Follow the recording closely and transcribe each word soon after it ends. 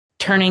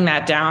turning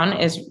that down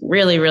is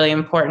really, really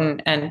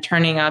important, and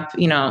turning up,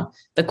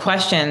 the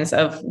questions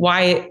of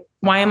why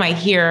am I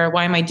here?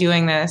 Why am I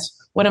doing this?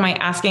 What am I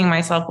asking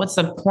myself? What's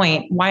the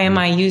point? Why am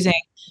I using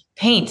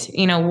paint?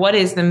 What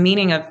is the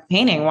meaning of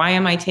painting? Why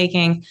am I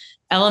taking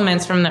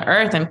elements from the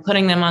earth and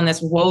putting them on this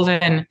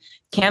woven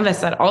canvas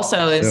that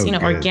also is, So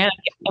good. organic?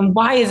 And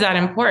why is that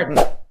important?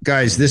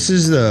 Guys, this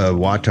is the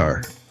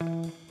WAWTAR.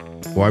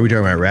 Why are we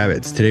talking about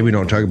rabbits? Today we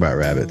don't talk about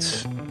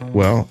rabbits.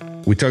 Well,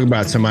 we talk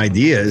about some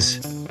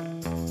ideas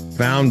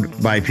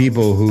found by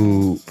people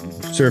who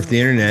surf the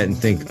internet and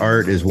think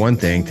art is one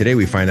thing. Today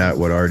we find out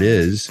what art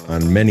is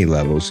on many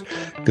levels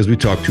because we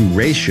talked to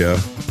Reisha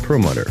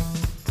Perlmutter.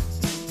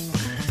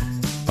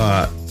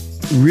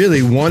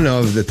 Really one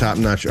of the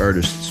top-notch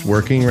artists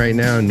working right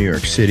now in New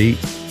York City.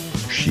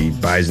 She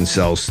buys and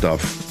sells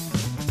stuff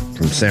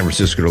from San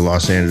Francisco to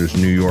Los Angeles,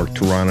 New York,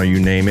 Toronto, you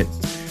name it.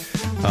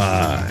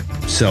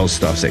 Sells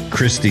stuff at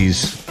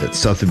Christie's, at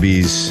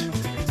Sotheby's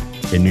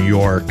in New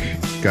York.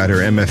 Got her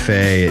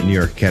MFA at New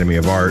York Academy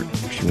of Art.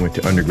 She went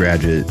to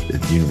undergraduate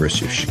at the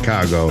University of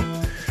Chicago.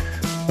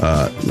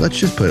 Let's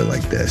just put it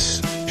like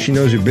this. She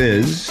knows her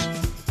biz.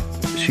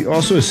 She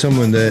also is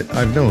someone that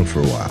I've known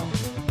for a while.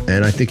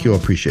 And I think you'll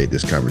appreciate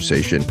this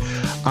conversation.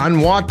 On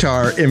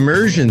WAWTAR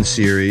Immersion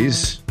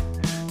series,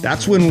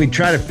 that's when we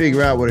try to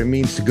figure out what it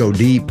means to go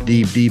deep,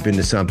 deep, deep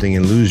into something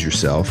and lose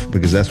yourself,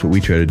 because that's what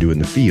we try to do in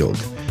the field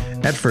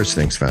at First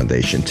Things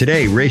Foundation.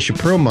 Today, Reisha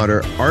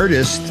Perlmutter,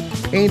 artist,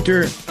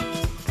 painter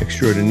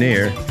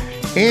extraordinaire,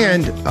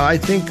 and I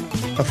think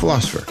a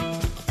philosopher.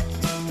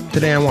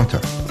 Today on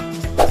WAWTAR.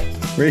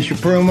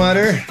 Reisha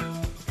Perlmutter.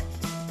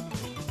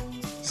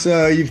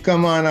 So you've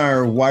come on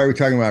our Why Are We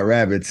Talking About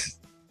Rabbits?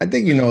 I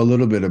think you know a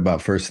little bit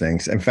about First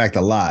Things. In fact,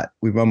 a lot.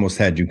 We've almost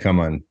had you come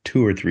on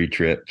 2 or 3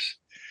 trips.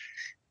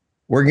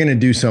 We're going to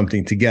do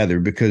something together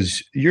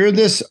because you're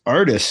this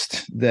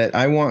artist that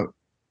I want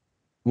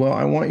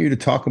you to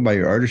talk about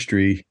your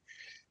artistry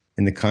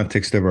in the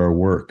context of our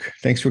work.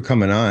 Thanks for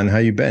coming on. How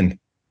you been?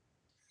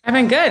 I've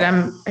been good.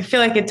 I feel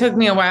like it took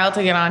me a while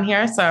to get on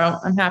here, so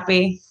I'm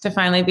happy to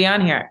finally be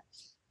on here.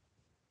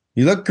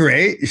 You look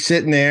great. You're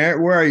sitting there.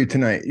 Where are you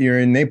tonight? You're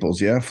in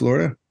Naples, yeah?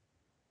 Florida?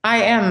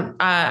 I am.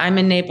 I'm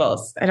in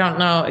Naples. I don't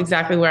know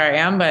exactly where I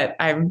am, but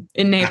I'm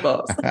in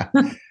Naples.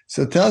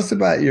 So tell us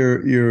about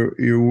your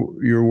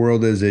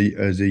world as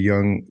a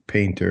young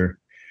painter.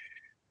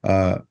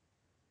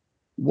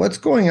 What's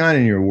going on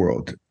in your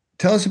world?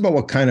 Tell us about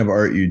what kind of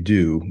art you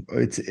do.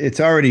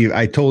 It's already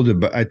I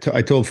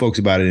told folks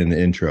about it in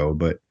the intro,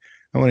 but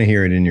I want to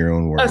hear it in your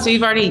own words. Oh, so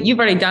you've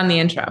already done the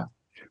intro.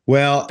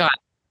 Well,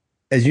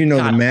 as you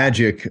know, the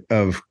magic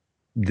of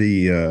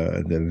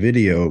the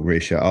video,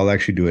 Reisha, I'll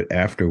actually do it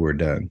after we're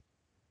done.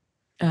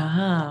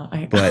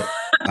 But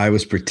I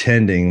was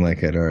pretending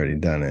like I'd already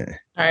done it.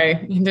 Sorry,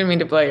 you didn't mean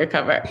to blow your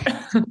cover.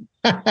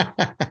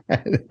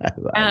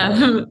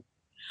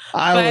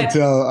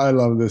 I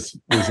love this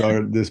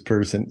art, this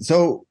person.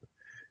 So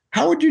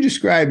how would you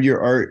describe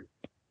your art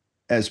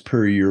as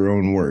per your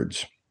own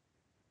words?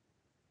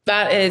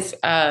 That is,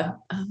 let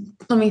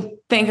me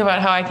think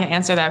about how I can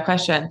answer that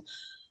question.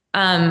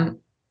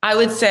 I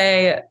would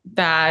say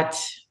that,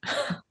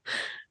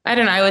 I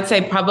don't know, I would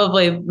say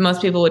probably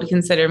most people would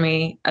consider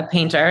me a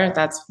painter.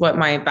 That's what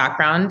my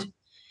background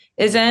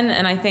is in.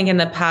 And I think in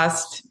the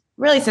past,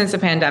 really since the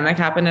pandemic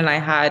happened and I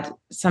had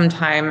some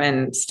time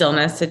and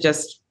stillness to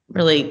just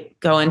really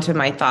go into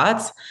my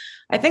thoughts,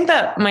 I think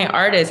that my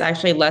art is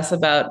actually less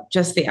about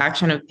just the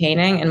action of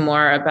painting and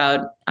more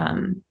about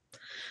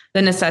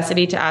the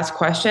necessity to ask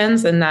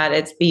questions, and that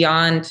it's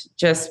beyond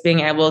just being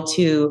able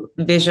to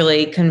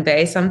visually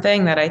convey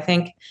something. That I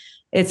think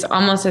it's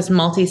almost this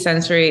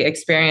multi-sensory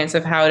experience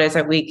of how it is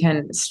that we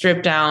can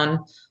strip down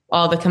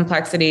all the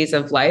complexities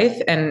of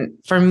life. And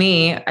for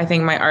me, I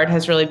think my art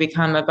has really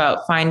become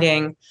about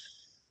finding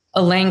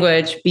a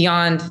language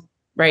beyond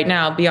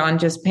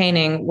just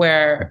painting,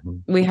 where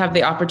we have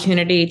the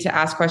opportunity to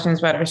ask questions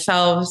about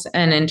ourselves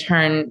and in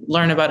turn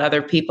learn about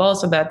other people,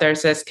 so that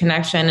there's this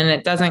connection. And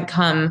it doesn't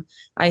come,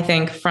 I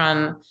think,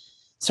 from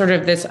sort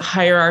of this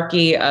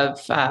hierarchy of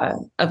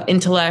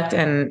intellect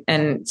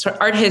and sort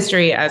of art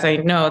history, as I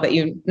know that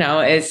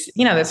is,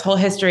 this whole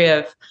history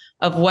of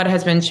what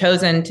has been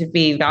chosen to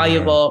be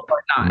valuable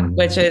or not,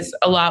 which is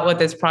a lot what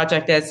this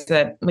project is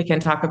that we can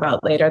talk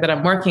about later that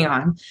I'm working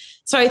on.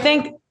 So I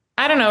think,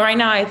 I don't know, right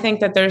now, I think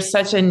that there's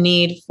such a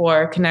need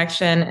for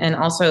connection and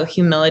also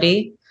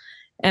humility.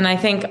 And I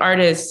think art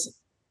is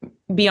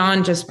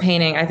beyond just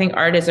painting. I think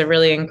art is a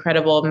really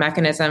incredible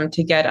mechanism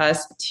to get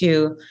us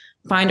to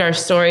find our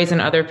stories and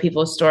other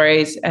people's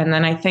stories. And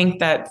then I think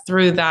that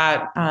through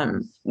that,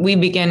 we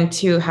begin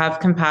to have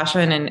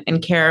compassion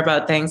and care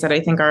about things that I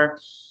think are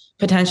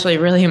potentially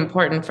really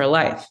important for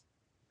life.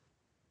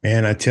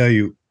 And I tell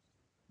you,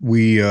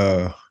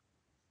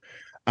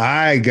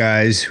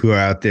 guys who are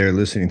out there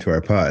listening to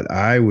our pod,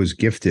 I was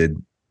gifted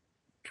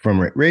from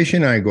Reisha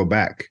and I go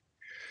back,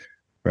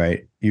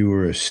 right? You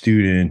were a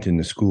student in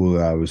the school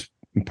that I was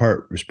in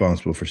part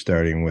responsible for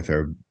starting with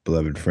our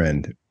beloved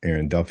friend,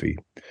 Aaron Duffy.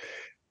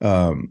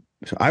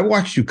 So I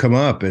watched you come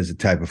up as a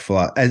type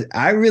of as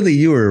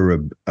you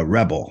were a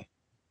rebel.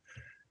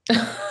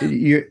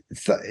 You're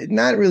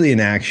not really in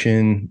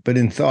action, but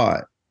in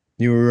thought.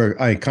 You were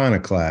an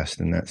iconoclast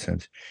in that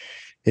sense.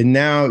 And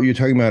now you're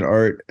talking about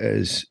art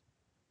as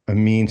a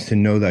means to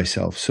know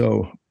thyself.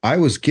 So I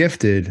was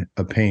gifted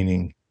a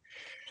painting.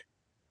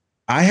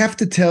 I have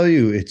to tell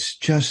you, it's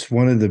just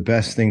one of the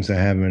best things I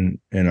have in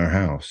our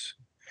house,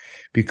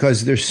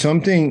 because there's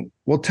something.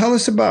 Well, tell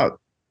us about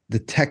the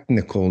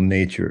technical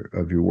nature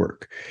of your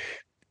work.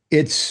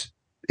 It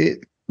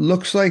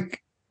looks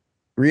like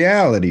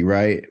reality,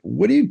 right?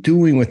 What are you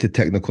doing with the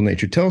technical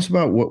nature? Tell us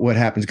about what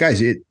happens,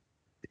 guys.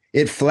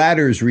 It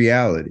flatters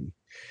reality,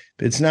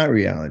 but it's not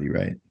reality,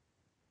 right?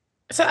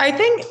 So I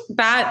think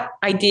that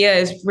idea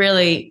is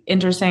really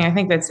interesting. I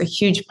think that's a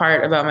huge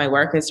part about my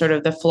work is sort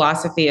of the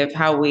philosophy of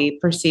how we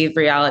perceive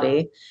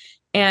reality.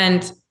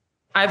 And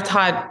I've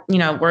taught,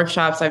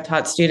 workshops, I've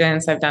taught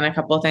students, I've done a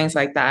couple of things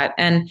like that.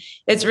 And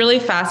it's really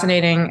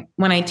fascinating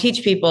when I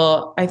teach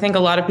people. I think a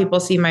lot of people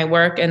see my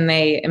work and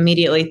they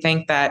immediately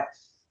think that,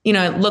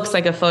 it looks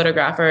like a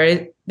photograph,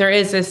 or there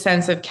is this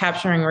sense of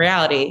capturing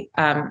reality.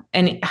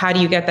 And how do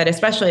you get that,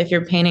 especially if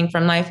you're painting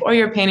from life or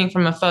you're painting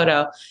from a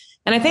photo?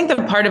 And I think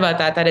the part about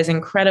that is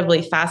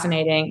incredibly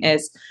fascinating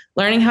is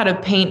learning how to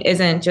paint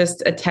isn't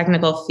just a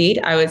technical feat.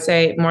 I would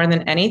say more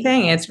than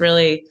anything, it's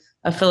really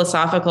a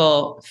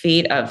philosophical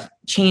feat of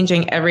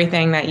changing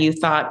everything that you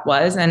thought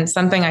was. And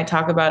something I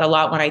talk about a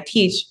lot when I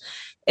teach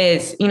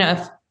is,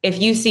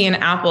 if you see an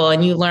apple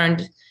and you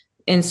learned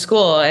in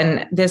school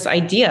and this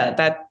idea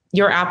that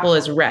your apple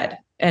is red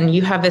and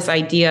you have this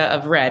idea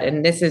of red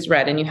and this is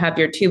red and you have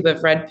your tube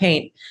of red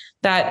paint,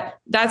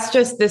 that's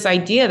just this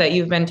idea that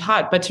you've been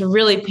taught. But to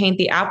really paint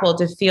the apple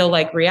to feel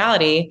like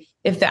reality,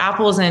 if the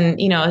apple's in,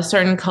 a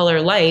certain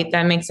color light,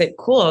 that makes it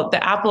cool.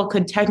 The apple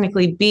could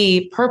technically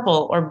be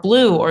purple or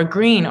blue or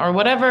green or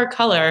whatever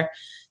color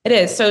it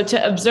is. So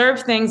to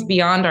observe things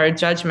beyond our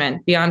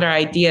judgment, beyond our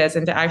ideas,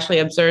 and to actually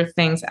observe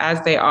things as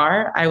they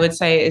are, I would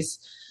say is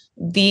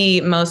the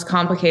most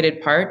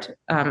complicated part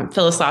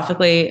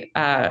philosophically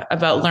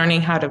about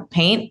learning how to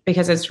paint,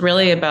 because it's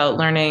really about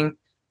learning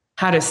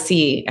how to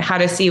see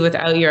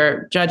without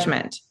your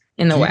judgment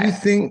in the way. Do you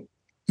think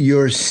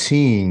you're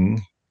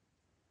seeing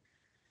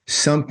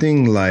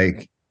something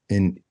like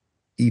an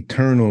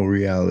eternal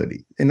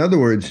reality? In other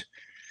words,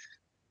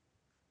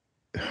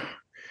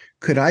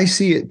 could I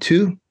see it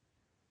too?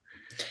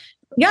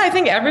 Yeah, I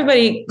think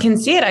everybody can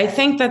see it. I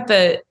think that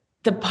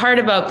the part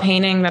about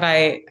painting that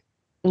I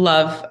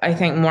love, I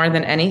think more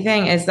than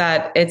anything, is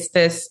that it's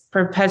this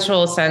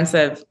perpetual sense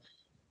of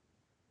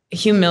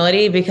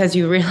humility, because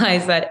you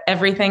realize that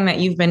everything that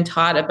you've been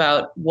taught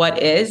about what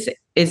is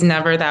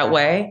never that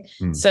way.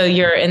 So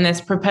you're in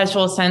this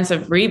perpetual sense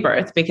of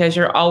rebirth because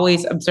you're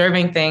always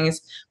observing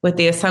things with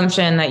the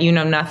assumption that you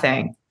know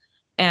nothing.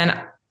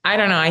 And I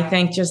don't know, I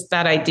think just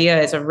that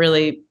idea is a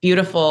really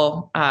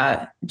beautiful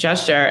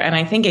gesture. And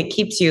I think it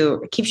keeps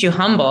you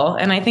humble.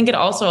 And I think it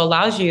also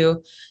allows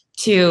you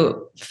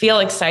to feel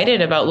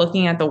excited about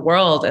looking at the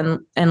world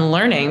and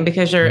learning,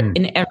 because you're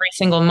in every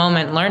single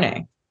moment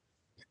learning.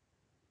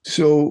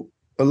 So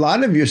a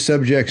lot of your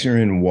subjects are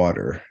in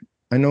water.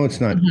 I know it's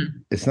not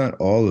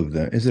all of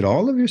them. Is it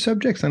all of your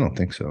subjects? I don't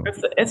think so.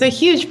 It's a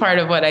huge part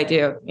of what I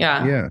do.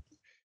 Yeah. Yeah.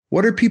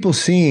 What are people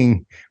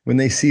seeing when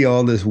they see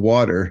all this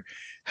water?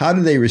 How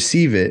do they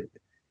receive it?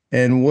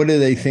 And what do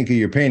they think of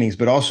your paintings?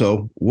 But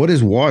also, what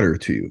is water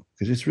to you?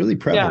 Because it's really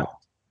prevalent. Yeah.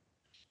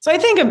 So I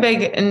think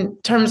in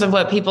terms of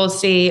what people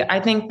see,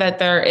 I think that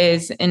there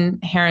is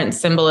inherent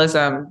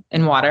symbolism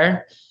in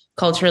water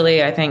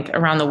culturally, I think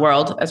around the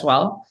world as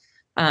well.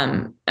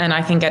 And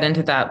I can get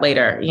into that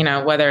later,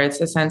 whether it's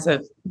a sense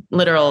of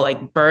literal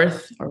like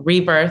birth or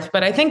rebirth.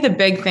 But I think the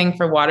big thing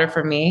for water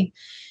for me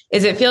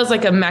is it feels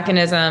like a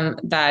mechanism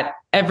that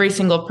every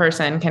single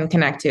person can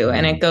connect to.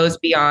 And it goes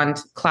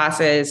beyond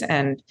classes,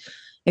 and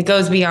it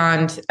goes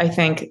beyond, I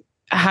think,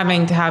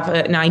 having to have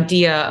an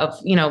idea of,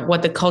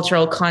 what the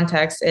cultural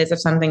context is of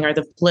something or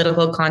the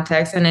political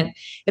context. And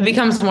it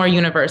becomes more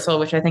universal,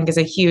 which I think is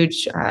a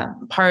huge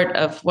part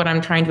of what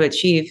I'm trying to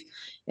achieve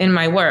in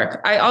my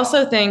work. I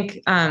also think,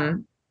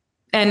 and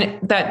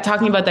that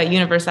talking about that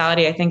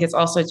universality, I think is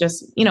also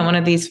just, one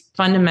of these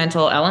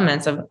fundamental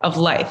elements of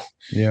life.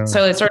 Yeah.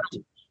 So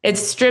it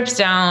strips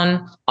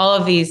down all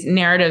of these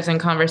narratives and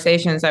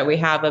conversations that we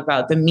have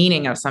about the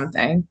meaning of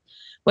something,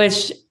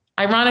 which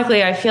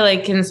ironically, I feel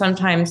like can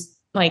sometimes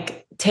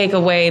like take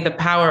away the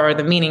power or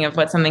the meaning of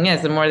what something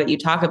is, the more that you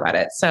talk about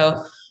it.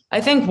 So I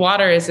think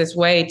water is this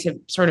way to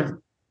sort of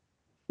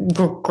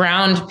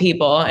ground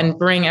people and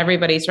bring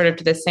everybody sort of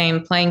to the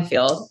same playing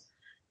field.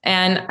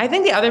 And I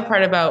think the other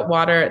part about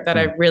water that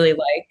I really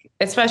like,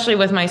 especially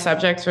with my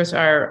subjects, which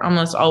are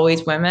almost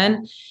always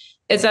women,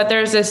 is that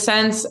there's a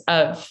sense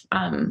of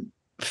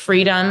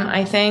freedom,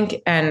 I think,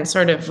 and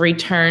sort of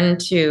return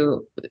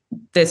to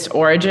this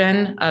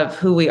origin of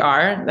who we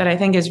are that I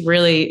think is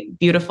really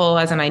beautiful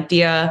as an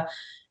idea.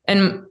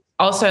 And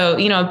also,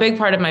 a big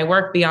part of my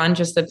work beyond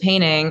just the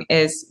painting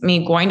is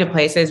me going to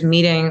places,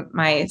 meeting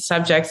my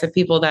subjects, the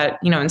people that,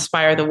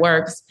 inspire the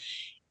works,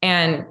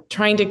 and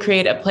trying to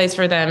create a place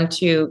for them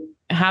to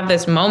have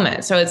this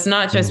moment. So it's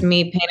not just Mm.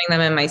 me painting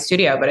them in my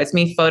studio, but it's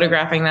me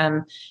photographing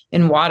them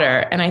in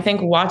water. And I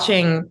think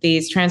watching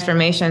these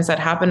transformations that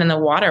happen in the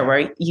water,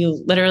 where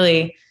you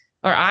literally,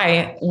 or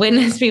I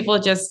witness people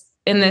just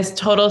in this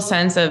total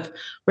sense of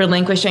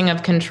relinquishing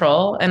of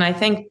control. And I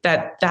think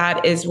that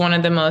that is one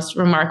of the most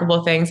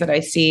remarkable things that I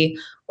see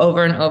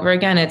over and over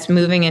again. It's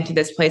moving into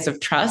this place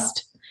of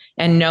trust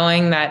and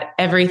knowing that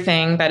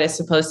everything that is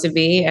supposed to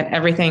be and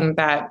everything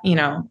that,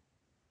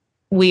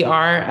 we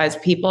are as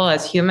people,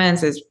 as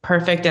humans, is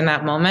perfect in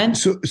that moment.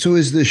 So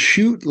is the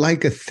shoot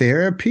like a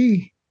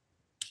therapy?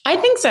 I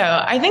think so.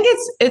 I think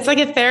it's like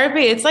a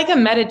therapy. It's like a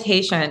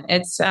meditation.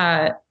 It's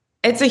a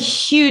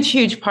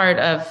huge part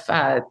of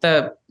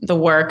the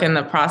work and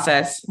the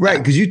process. Right,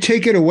 because you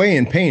take it away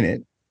and paint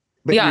it,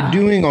 but Yeah.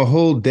 you're doing a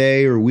whole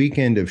day or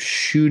weekend of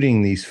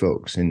shooting these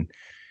folks and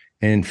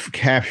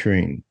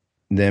capturing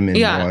them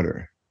in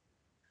water.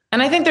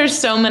 And I think there's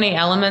so many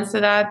elements to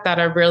that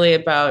are really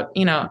about,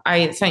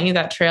 I sent you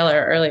that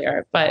trailer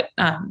earlier, but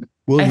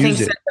we'll I use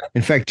think it.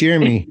 In fact,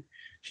 Jeremy,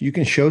 you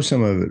can show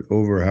some of it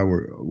over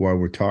while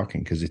we're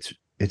talking, because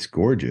it's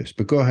gorgeous.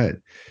 But go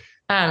ahead.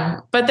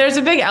 But there's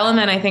a big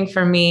element, I think,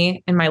 for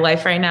me in my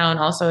life right now and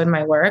also in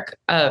my work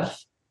of,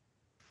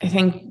 I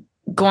think,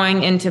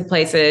 going into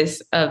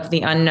places of the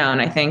unknown.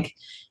 I think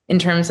in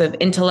terms of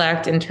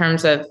intellect, in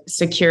terms of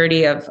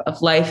security of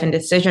life and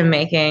decision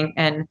making,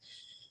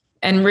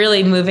 and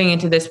really moving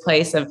into this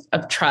place of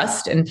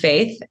trust and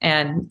faith,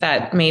 and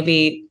that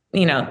maybe,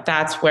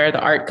 that's where the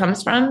art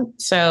comes from.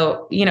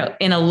 So,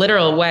 in a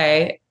literal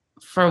way,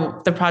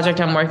 for the project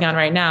I'm working on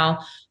right now,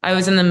 I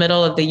was in the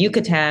middle of the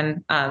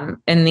Yucatan,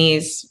 in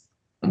these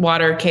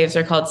water caves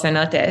are called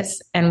cenotes,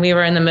 and we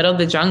were in the middle of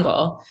the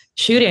jungle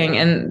shooting,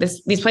 and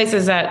these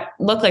places that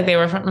look like they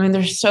were from,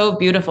 they're so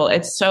beautiful.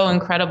 It's so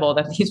incredible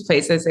that these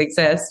places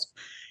exist.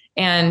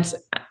 And,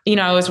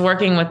 I was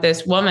working with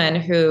this woman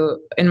who,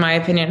 in my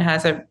opinion,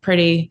 has a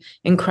pretty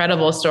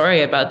incredible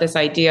story about this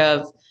idea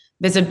of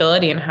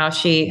visibility and how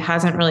she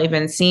hasn't really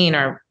been seen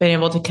or been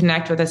able to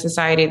connect with a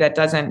society that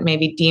doesn't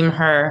maybe deem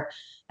her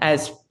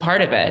as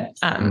part of it.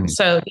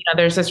 So,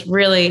 there's this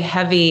really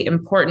heavy,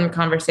 important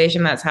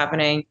conversation that's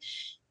happening.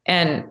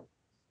 And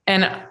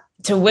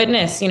to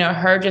witness,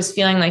 her just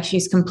feeling like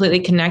she's completely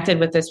connected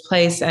with this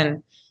place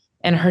and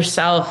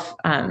herself,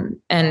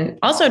 and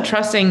also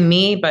trusting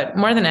me, but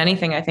more than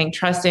anything, I think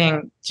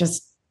trusting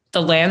just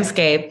the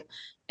landscape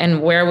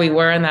and where we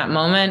were in that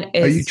moment.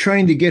 Are you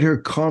trying to get her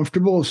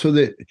comfortable so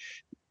that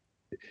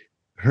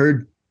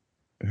her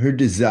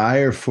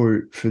desire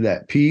for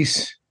that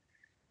piece,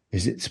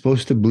 is it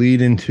supposed to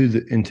bleed into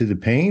the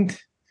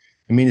paint?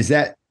 I mean, is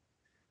that?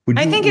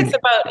 I think it's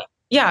about,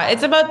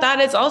 it's about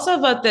that. It's also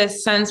about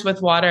this sense with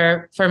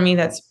water for me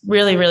that's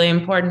really, really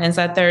important, is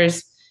that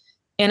there's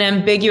an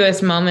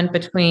ambiguous moment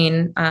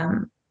between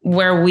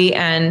where we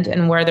end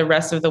and where the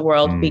rest of the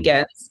world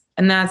begins.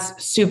 And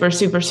that's super,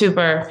 super,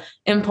 super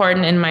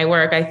important in my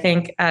work. I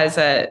think as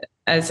a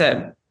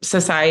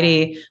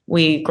society,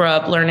 we grow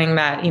up learning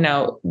that,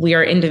 we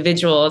are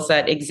individuals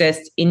that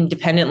exist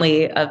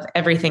independently of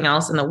everything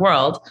else in the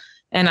world.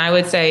 And I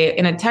would say,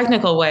 in a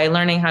technical way,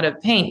 learning how to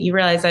paint, you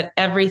realize that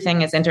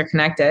everything is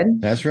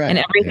interconnected. That's right. And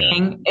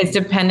everything is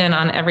dependent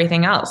on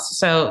everything else.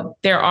 So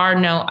there are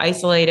no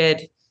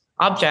isolated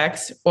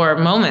objects or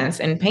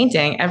moments in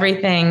painting.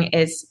 Everything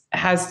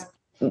has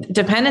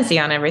dependency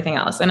on everything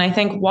else. And I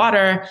think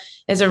water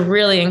is a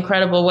really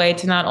incredible way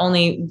to not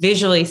only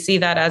visually see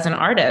that as an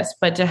artist,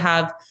 but to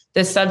have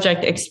the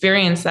subject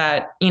experience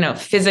that,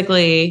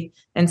 physically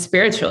and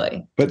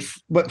spiritually.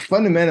 But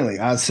fundamentally,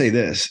 I'll say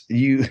this,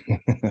 you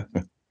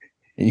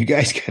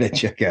guys got to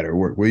check out her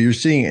work. Well, you're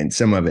seeing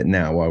some of it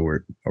now while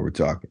we're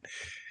talking.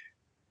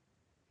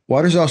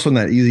 Water's also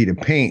not easy to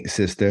paint,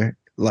 sister.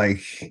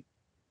 Like,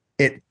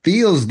 it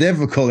feels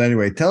difficult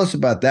anyway. Tell us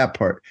about that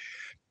part.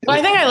 Well,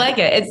 I think I like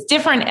it. It's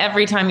different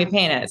every time you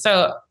paint it.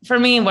 So for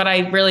me, what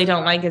I really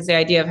don't like is the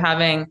idea of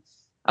having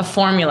a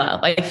formula,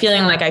 like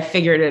feeling like I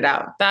figured it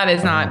out. That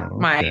is not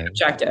my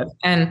objective.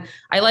 And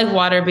I like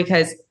water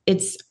because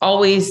it's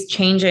always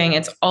changing.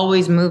 It's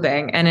always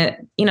moving. And it,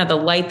 the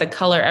light, the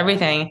color,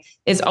 everything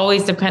is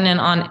always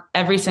dependent on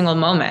every single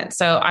moment.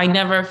 So I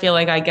never feel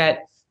like I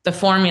get the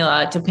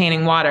formula to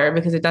painting water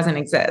because it doesn't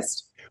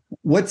exist.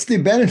 What's the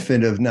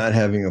benefit of not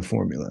having a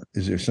formula?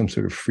 Is there some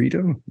sort of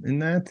freedom in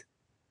that?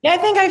 Yeah, I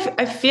think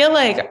I feel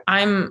like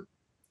I'm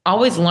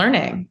always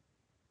learning.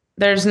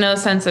 There's no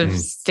sense of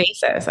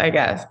stasis, I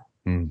guess.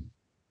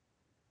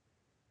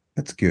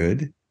 That's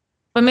good.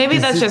 But maybe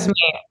that's just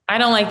me. I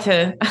don't like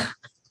to,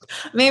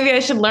 maybe I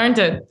should learn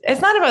to,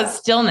 it's not about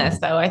stillness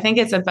though. I think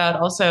it's about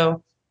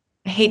also,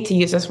 I hate to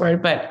use this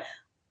word, but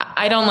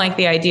I don't like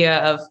the idea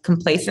of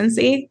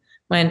complacency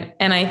and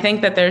I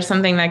think that there's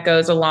something that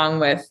goes along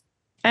with,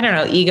 I don't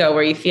know, ego,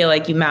 where you feel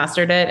like you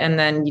mastered it and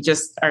then you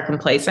just are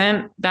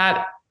complacent.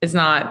 That is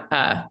not,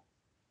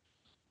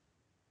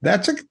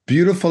 That's a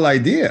beautiful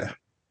idea.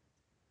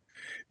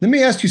 Let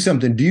me ask you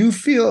something. Do you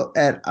feel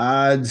at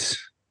odds?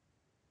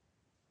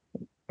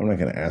 I'm not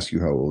going to ask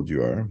you how old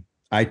you are.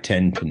 I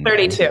tend to know.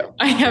 32.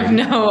 I have 30,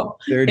 no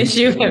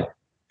issue 32. with,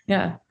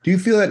 yeah. Do you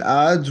feel at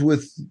odds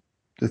with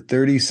the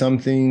 30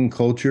 something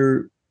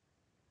culture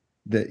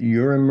that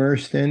you're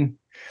immersed in?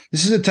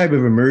 This is a type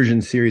of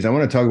immersion series. I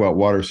want to talk about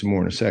WAWTAR some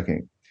more in a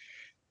second.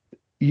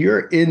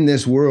 You're in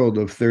this world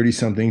of 30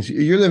 somethings.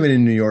 You're living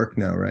in New York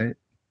now, right?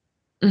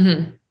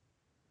 Hmm.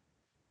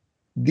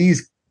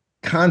 These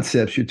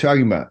concepts you're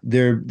talking about,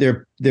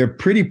 they're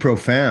pretty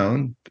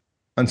profound.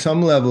 On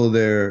some level,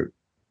 they're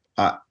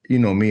you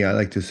know me, I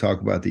like to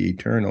talk about the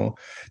eternal.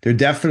 They're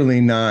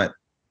definitely not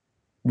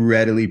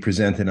readily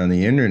presented on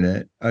the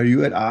internet. Are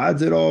you at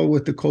odds at all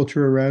with the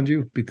culture around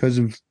you because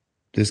of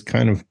this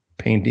kind of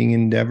painting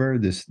endeavor,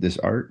 this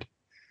art?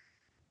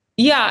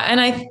 Yeah, and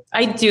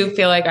I do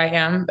feel like I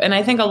am, and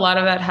I think a lot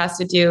of that has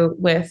to do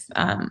with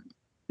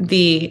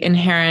the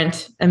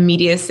inherent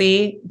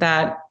immediacy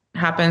that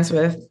happens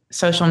with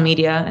social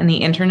media and the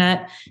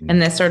internet,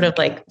 and this sort of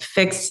like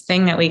fixed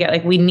thing that we get.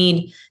 Like we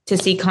need to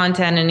see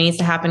content, and it needs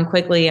to happen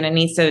quickly, and it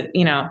needs to,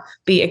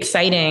 be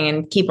exciting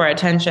and keep our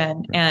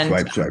attention. And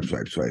Swipe.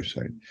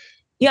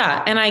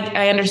 yeah, and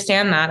I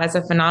understand that as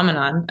a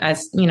phenomenon,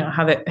 as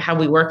how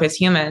we work as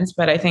humans.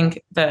 But I think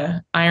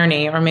the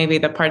irony, or maybe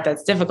the part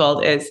that's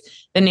difficult, is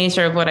the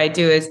nature of what I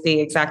do is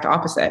the exact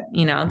opposite.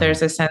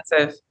 There's a sense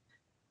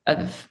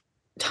of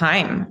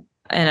time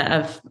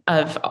and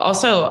of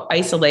also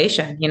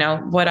isolation.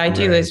 What I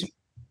do is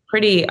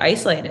pretty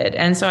isolated,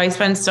 and so I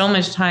spend so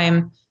much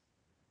time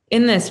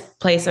in this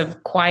place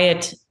of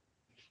quiet,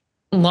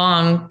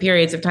 long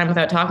periods of time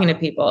without talking to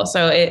people.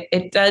 So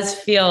it does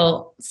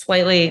feel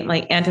slightly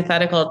like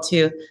antithetical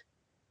to,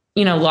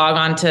 log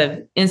on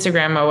to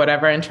Instagram or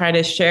whatever and try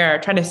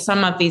to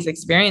sum up these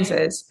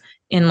experiences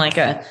in like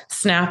a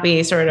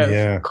snappy sort of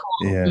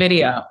cool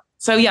video.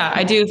 So yeah,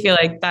 I do feel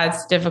like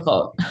that's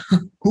difficult.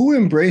 Who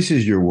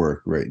embraces your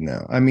work right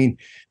now? I mean,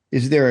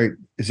 is there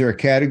a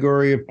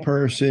category of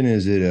person?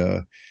 Is it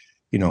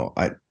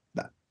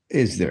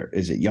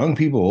is it young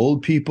people,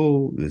 old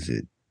people? Is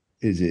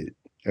it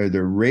are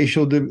there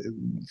racial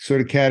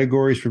sort of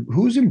categories for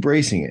who's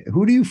embracing it?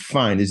 Who do you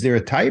find? Is there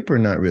a type or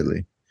not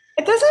really?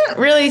 It doesn't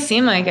really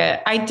seem like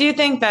it. I do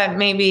think that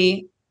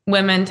maybe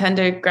women tend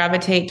to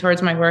gravitate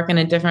towards my work in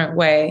a different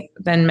way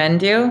than men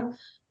do.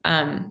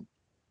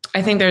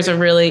 I think there's a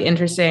really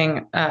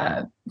interesting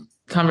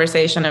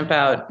conversation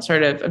about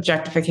sort of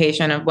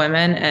objectification of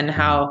women and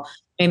how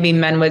maybe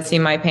men would see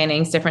my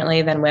paintings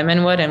differently than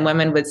women would, and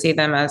women would see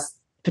them as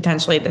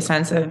potentially the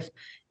sense of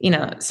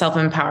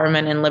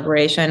self-empowerment and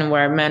liberation,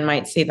 where men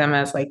might see them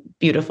as like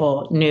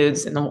beautiful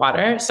nudes in the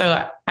water.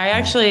 So I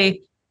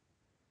actually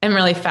am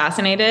really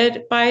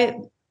fascinated by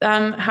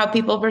how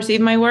people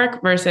perceive my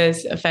work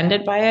versus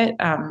offended by it.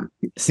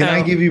 Can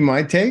I give you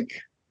my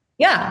take?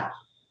 Yeah.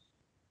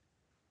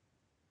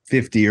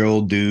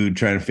 50-year-old dude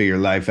trying to figure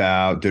life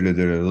out,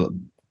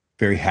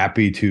 very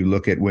happy to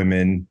look at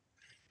women.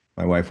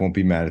 My wife won't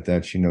be mad at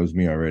that. She knows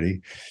me already.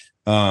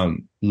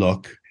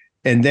 Look.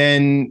 And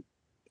then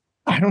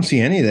I don't see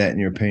any of that in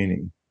your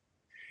painting.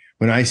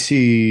 When I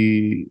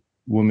see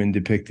women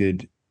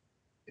depicted,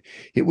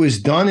 it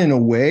was done in a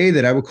way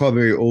that I would call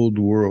very old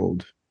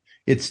world.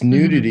 It's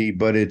nudity,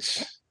 but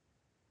it's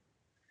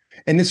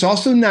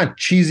also not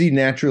cheesy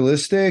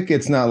naturalistic.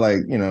 It's not like,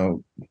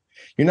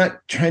 you're not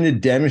trying to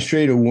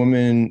demonstrate a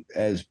woman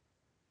as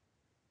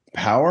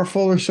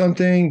powerful or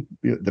something,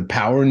 the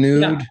power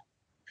nude. Yeah.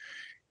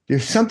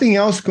 There's something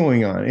else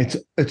going on.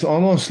 It's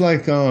almost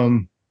like,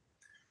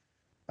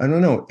 I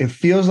don't know. It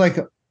feels like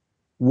a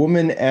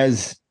woman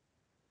as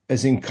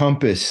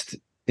encompassed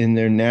in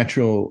their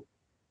natural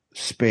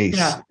space.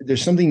 Yeah.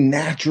 There's something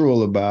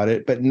natural about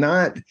it, but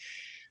not,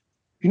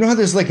 how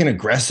there's like an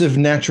aggressive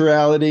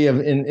naturality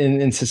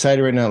in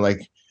society right now.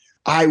 Like,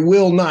 I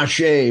will not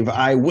shave.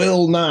 I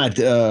will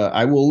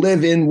I will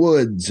live in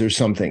woods or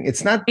something.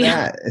 It's not that.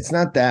 Yeah. It's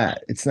not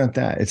that. It's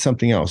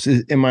something else.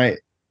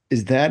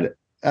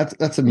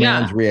 That's a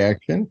man's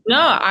reaction?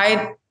 No,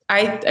 I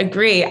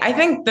agree. I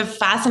think the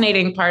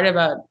fascinating part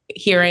about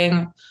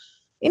hearing,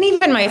 and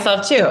even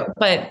myself too,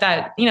 but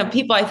that,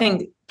 people I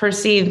think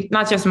perceive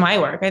not just my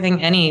work, I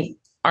think any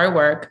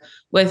artwork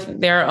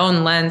with their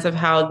own lens of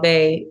how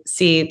they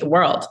see the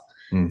world.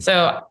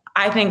 So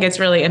I think it's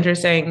really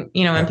interesting,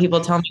 when people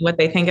tell me what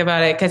they think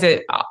about it, because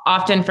it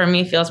often for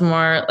me feels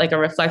more like a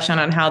reflection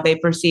on how they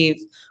perceive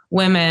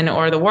women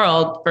or the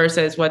world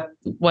versus what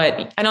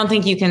I don't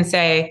think you can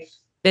say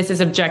this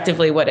is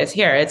objectively what is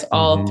here. It's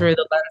all through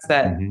the lens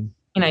that,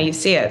 you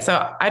see it.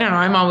 So I don't know.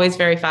 I'm always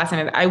very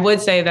fascinated. I would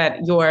say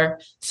that your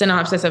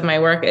synopsis of my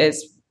work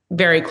is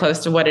very close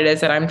to what it is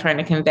that I'm trying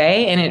to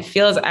convey. And it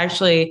feels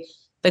actually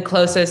the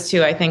closest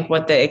to, I think,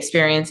 what the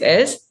experience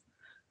is,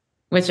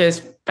 which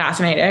is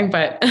fascinating.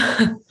 But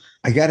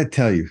I got to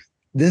tell you,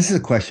 this is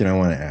a question I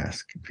want to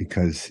ask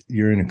because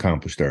you're an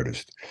accomplished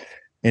artist.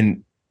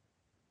 And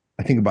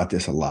I think about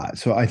this a lot.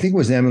 So I think it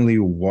was Emily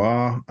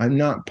Waugh. I'm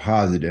not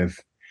positive.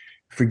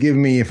 forgive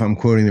me if I'm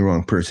quoting the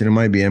wrong person. It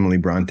might be Emily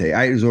Bronte.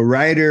 I was a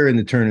writer in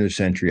the turn of the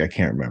century. I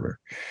can't remember.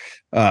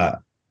 Uh,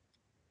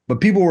 but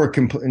people were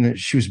complaining.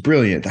 She was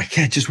brilliant. I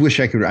can't just wish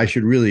I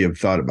should really have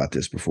thought about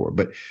this before,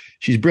 but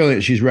she's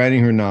brilliant. She's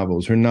writing her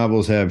novels. Her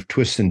novels have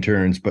twists and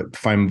turns, but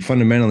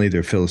fundamentally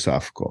they're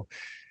philosophical.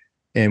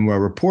 And a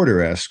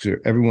reporter asks her,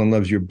 everyone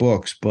loves your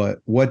books, but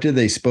what are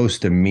they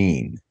supposed to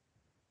mean?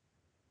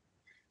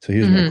 So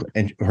here's my,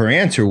 and her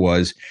answer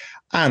was,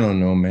 I don't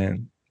know,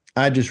 man.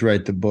 I just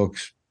write the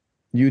books.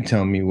 You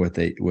tell me what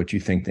you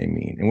think they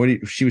mean.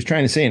 And she was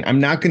trying to say, and I'm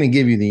not going to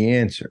give you the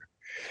answer.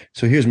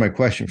 So here's my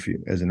question for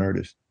you as an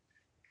artist.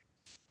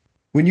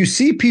 When you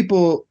see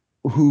people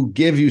who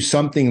give you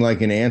something like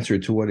an answer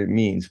to what it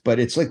means, but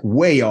it's like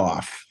way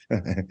off.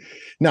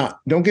 Now,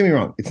 don't get me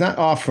wrong. It's not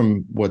off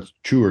from what's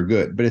true or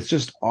good, but it's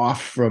just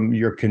off from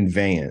your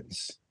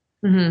conveyance.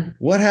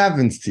 What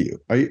happens to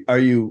you? Are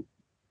you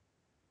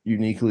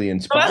uniquely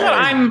inspired? Well, that's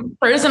what I'm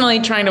personally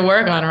trying to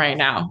work on right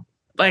now.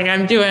 Like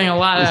I'm doing a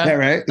lot of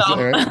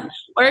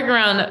work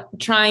around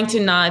trying to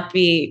not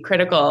be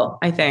critical,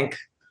 I think,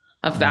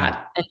 of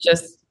that. And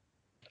just,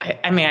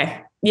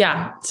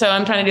 yeah. So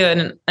I'm trying to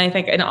do that, I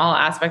think, in all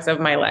aspects of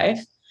my life.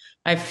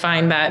 I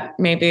find that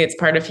maybe it's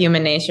part of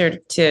human nature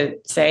to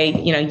say,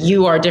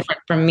 you are different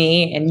from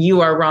me and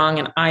you are wrong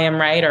and I am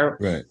right.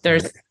 Or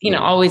there's,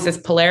 always this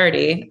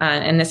polarity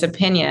and this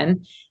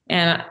opinion.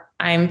 And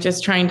I'm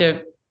just trying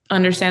to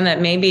understand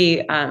that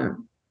maybe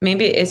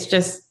it's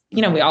just,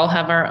 we all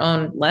have our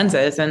own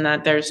lenses and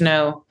that there's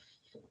no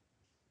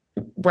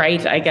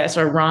right, I guess,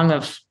 or wrong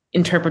of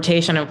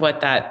interpretation of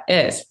what that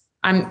is.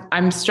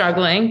 I'm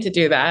struggling to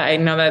do that. I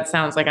know that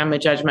sounds like I'm a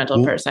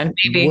judgmental person.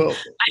 Maybe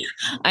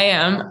I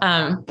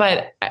am.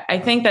 But I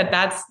think that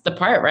that's the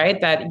part, right?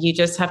 That you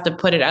just have to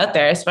put it out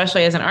there,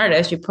 especially as an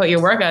artist. You put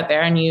your work out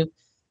there and you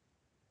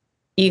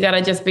got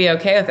to just be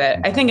okay with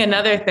it. I think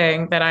another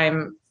thing that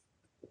I'm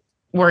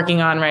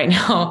working on right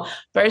now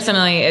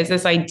personally is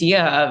this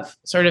idea of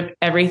sort of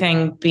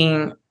everything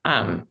being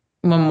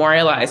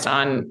memorialized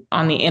on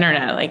the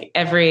internet, like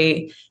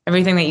everything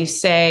that you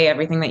say,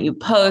 everything that you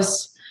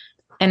post.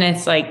 And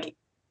it's like,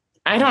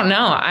 I don't know.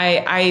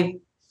 I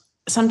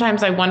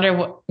sometimes I wonder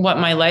what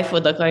my life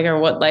would look like or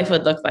what life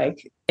would look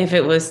like if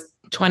it was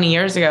 20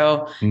 years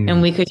ago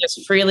and we could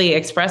just freely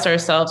express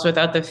ourselves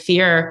without the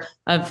fear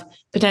of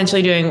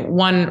potentially doing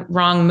one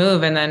wrong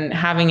move and then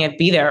having it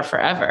be there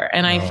forever.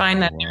 And I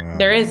find that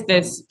there is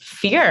this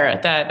fear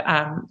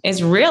that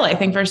is real, I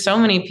think, for so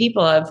many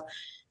people of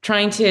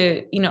trying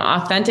to,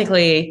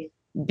 authentically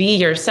be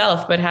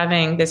yourself, but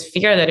having this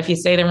fear that if you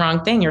say the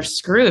wrong thing, you're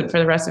screwed for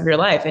the rest of your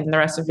life and the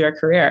rest of your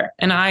career.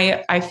 And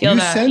I feel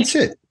that you sense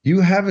it.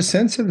 You have a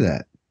sense of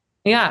that.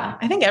 Yeah,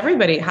 I think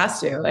everybody has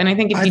to. And I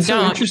think if you don't. It's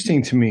so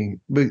interesting to me,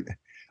 but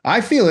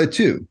I feel it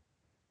too.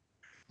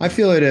 I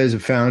feel it as a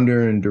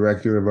founder and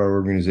director of our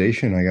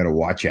organization. I got to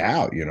watch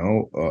out.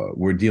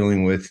 We're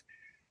dealing with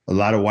a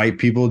lot of white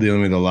people,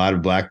 dealing with a lot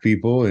of black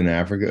people in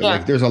Africa. Yeah.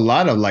 Like there's a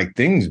lot of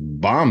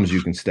bombs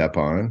you can step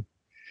on.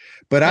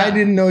 But I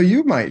didn't know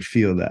you might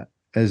feel that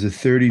as a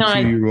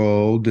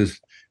 32-year-old, this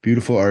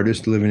beautiful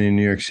artist living in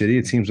New York City.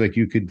 It seems like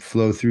you could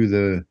flow through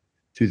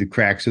the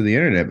cracks of the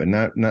internet, but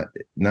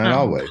not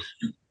always.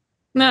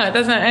 No, it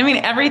doesn't. I mean,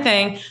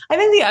 everything. I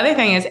think the other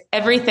thing is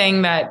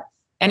everything that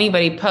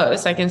anybody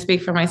posts, I can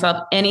speak for myself,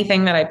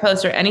 anything that I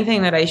post or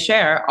anything that I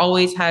share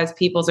always has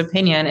people's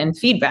opinion and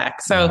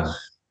feedback. So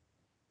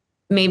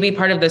maybe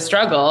part of the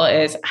struggle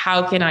is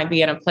how can I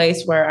be in a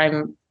place where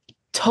I'm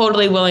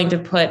totally willing to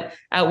put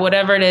out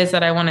whatever it is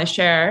that I want to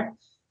share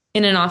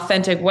in an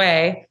authentic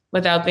way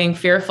without being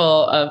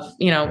fearful of,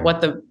 what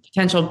the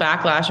potential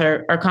backlash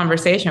or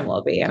conversation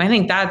will be. And I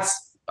think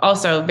that's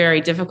also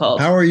very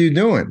difficult. How are you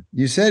doing?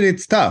 You said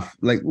it's tough.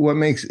 Like what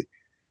makes it?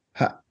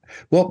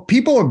 Well,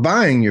 people are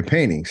buying your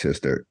painting,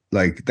 sister.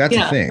 Like that's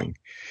a thing.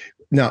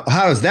 Now,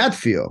 how does that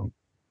feel?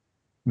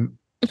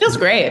 It feels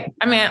great.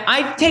 I mean,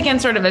 I've taken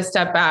sort of a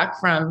step back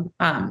from,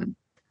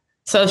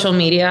 social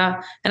media.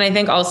 And I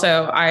think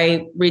also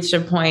I reached a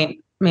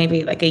point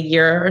maybe like a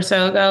year or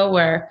so ago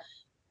where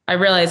I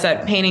realized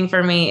that painting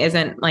for me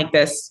isn't like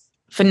this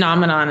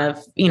phenomenon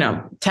of,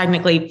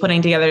 technically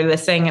putting together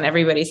this thing and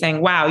everybody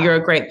saying, wow, you're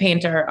a great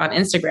painter on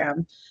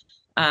Instagram.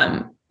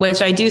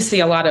 Which I do see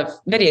a lot of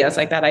videos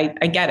like that. I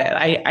get it.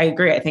 I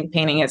agree. I think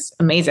painting is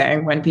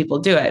amazing when people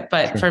do it.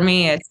 But for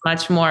me, it's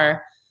much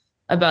more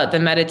about the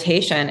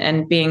meditation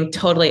and being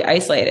totally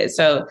isolated.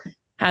 So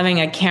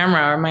having a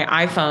camera or my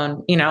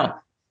iPhone,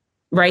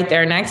 right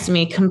there next to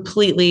me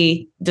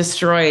completely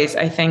destroys,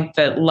 I think,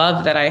 the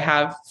love that I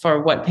have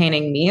for what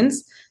painting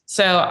means.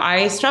 So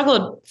I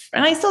struggled,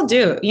 and I still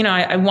do.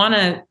 I want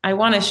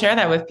to share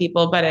that with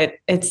people, but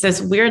it's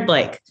this weird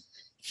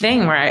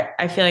thing where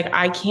I feel like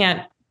I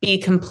can't be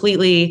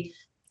completely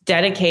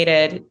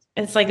dedicated.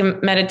 It's like a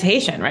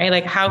meditation, right?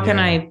 Like how can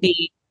I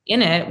be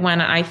in it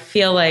when I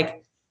feel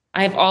like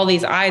I have all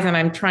these eyes and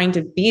I'm trying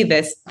to be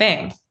this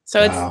thing?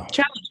 So it's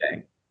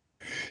challenging.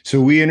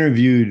 So we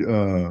interviewed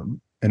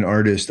an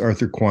artist,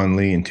 Arthur Kwan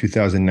Lee, in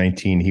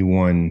 2019. He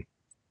won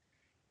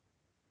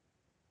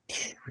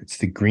It's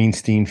the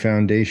Greenstein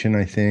Foundation,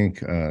 I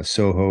think,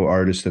 Soho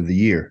Artist of the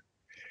Year.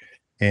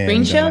 Green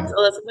And Shields?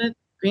 Elizabeth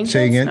Green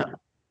say Shields? again, No.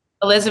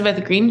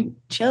 Elizabeth Green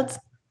Shields?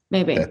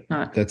 Maybe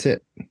not. that's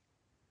it.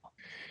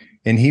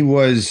 And he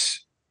was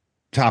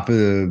top of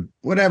the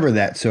whatever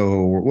that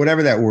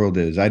whatever that world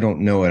is. I don't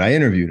know it. I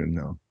interviewed him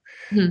though.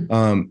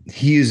 Hmm.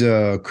 He's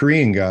a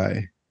Korean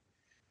guy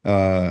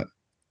uh,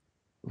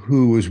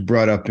 who was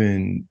brought up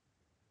in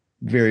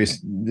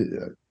various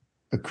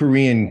a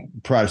Korean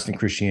Protestant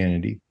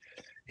Christianity.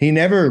 He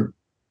never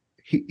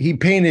he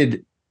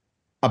painted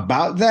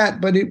about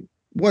that, but it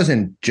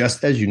wasn't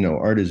just, as you know,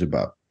 art is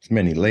about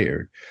many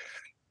layered.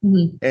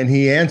 Mhm. And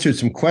he answered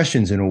some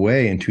questions in a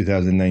way in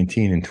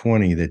 2019 and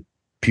 20 that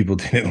people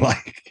didn't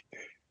like.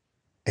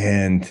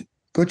 And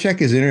go check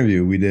his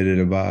interview. We did it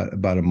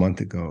about a month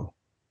ago.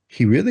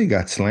 He really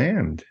got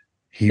slammed.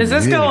 He Does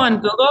this go really.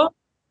 on Google?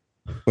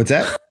 What's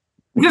that?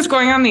 Is this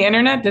going on the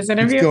internet, this It's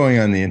interview? going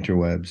on the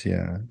interwebs,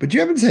 yeah. But you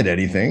haven't said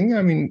anything.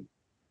 I mean,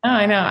 Oh,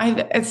 I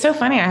know. It's so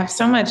funny. I have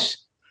so much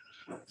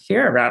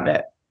fear around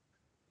it.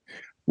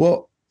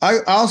 well,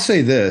 I'll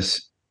say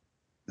this: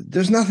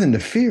 there's nothing to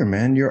fear,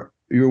 man. Your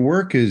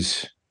work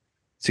is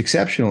it's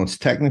exceptional. It's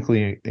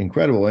technically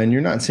incredible, and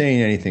you're not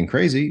saying anything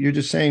crazy. You're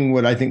just saying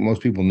what I think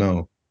most people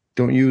know.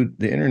 Don't you?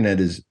 The internet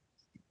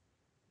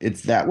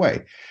it's that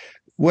way.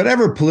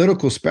 Whatever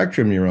political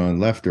spectrum you're on,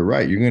 left or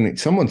right,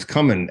 someone's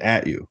coming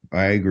at you.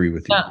 I agree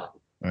with you. Yeah.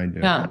 I do.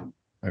 Yeah.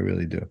 I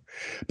really do.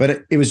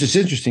 But it was just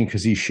interesting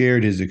because he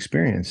shared his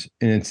experience,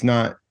 and it's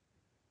not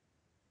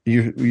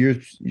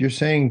you're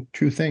saying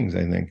true things,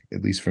 I think,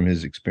 at least from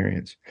his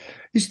experience.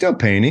 He's still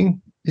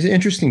painting. He's an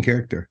interesting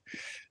character.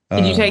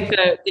 Did you take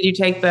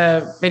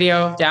the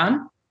video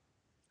down?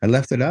 I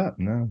left it up.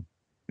 No,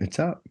 it's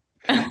up.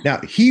 Now,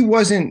 he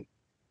wasn't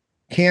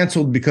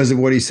canceled because of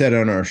what he said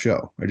on our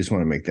show. I just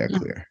want to make that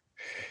clear.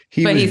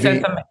 But he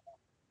said something.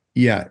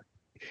 Yeah.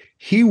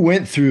 He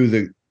went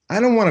through I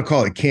don't want to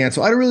call it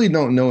cancel. I really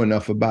don't know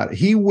enough about it.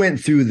 He went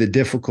through the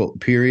difficult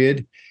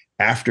period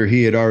after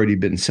he had already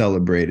been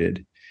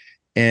celebrated.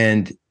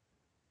 And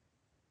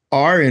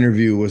our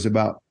interview was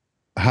about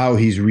how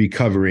he's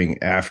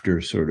recovering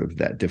after sort of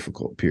that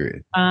difficult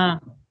period. Yeah.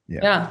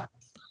 Yeah.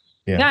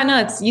 Yeah, no,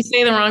 you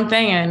say the wrong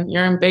thing and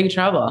you're in big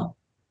trouble.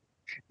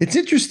 It's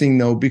interesting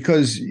though,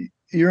 because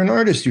you're an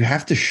artist, you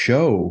have to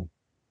show,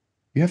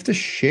 you have to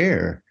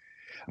share.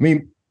 I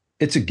mean,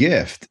 it's a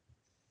gift.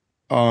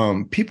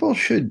 People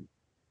should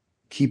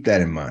keep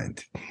that in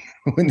mind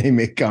when they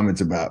make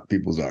comments about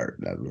people's art.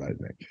 That's what I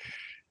think.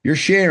 You're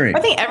sharing.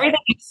 I think everything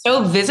is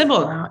so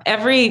visible now.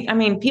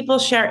 People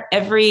share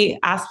every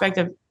aspect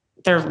of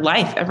their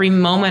life, every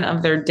moment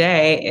of their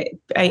day.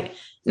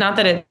 Not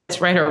that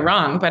it's right or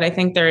wrong, but I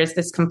think there is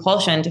this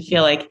compulsion to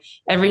feel like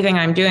everything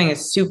I'm doing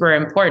is super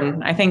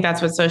important. I think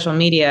that's what social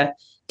media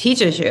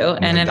teaches you.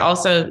 And it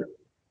also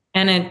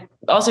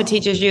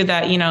teaches you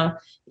that,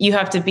 you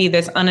have to be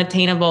this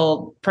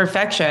unattainable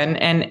perfection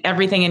and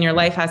everything in your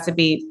life has to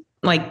be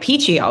like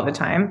peachy all the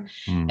time.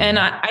 And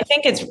I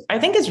think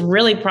it's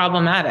really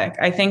problematic.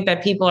 I think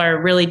that people are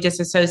really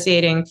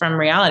disassociating from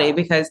reality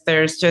because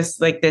there's just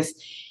like this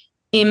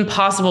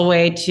impossible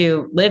way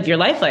to live your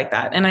life like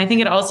that. And I think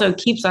it also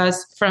keeps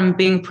us from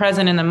being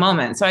present in the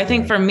moment. So I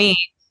think for me,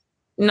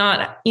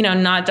 not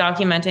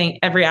documenting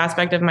every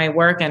aspect of my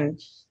work and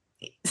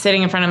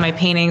sitting in front of my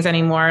paintings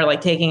anymore, like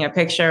taking a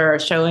picture or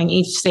showing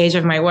each stage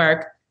of my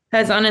work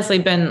has honestly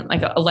been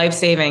like a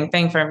life-saving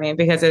thing for me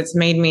because it's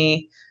made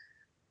me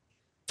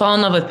fall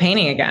in love with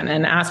painting again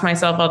and ask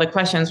myself all the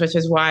questions, which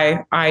is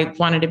why I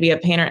wanted to be a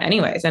painter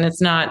anyways. And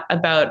it's not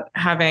about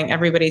having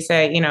everybody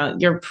say,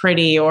 you're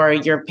pretty or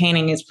your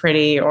painting is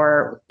pretty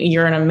or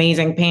you're an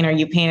amazing painter.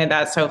 You painted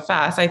that so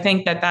fast. I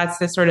think that that's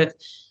this sort of,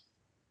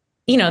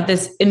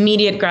 this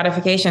immediate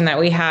gratification that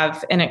we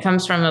have. And it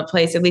comes from a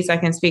place, at least I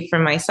can speak for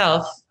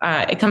myself.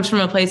 It comes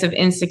from a place of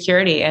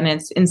insecurity and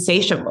it's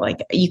insatiable. Like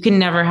you can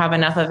never have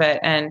enough of it.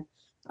 And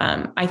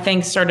I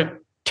think sort of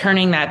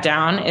turning that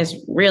down is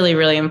really,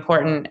 really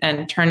important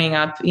and turning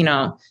up,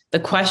 the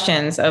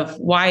questions of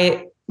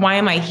why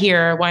am I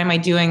here? Why am I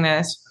doing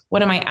this?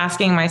 What am I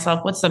asking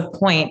myself? What's the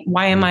point?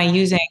 Why am I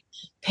using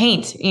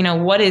paint?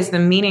 What is the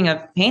meaning of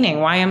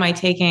painting? Why am I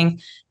taking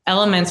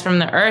elements from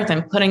the earth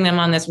and putting them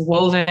on this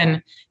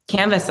woven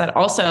canvas that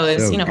also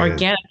is,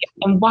 organic?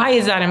 And why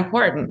is that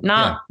important?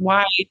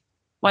 Why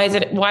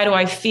do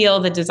I feel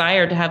the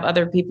desire to have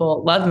other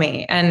people love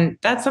me? And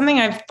that's something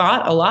I've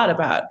thought a lot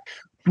about.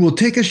 Well,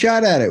 take a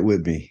shot at it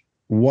with me.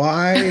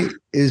 Why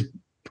is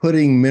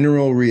putting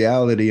mineral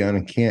reality on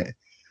a can?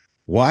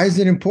 Why is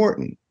it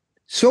important?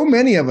 So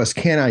many of us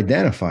can't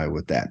identify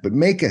with that, but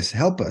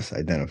help us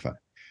identify.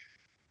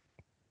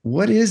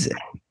 What is it?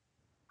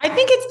 I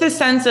think it's the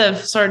sense of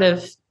sort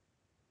of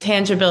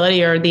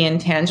tangibility or the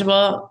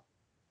intangible.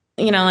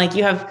 Like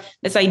you have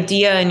this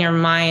idea in your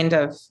mind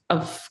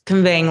of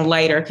conveying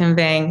light or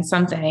conveying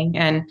something,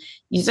 and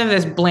you just have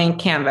this blank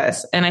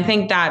canvas. And I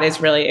think that is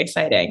really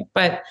exciting.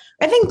 But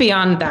I think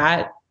beyond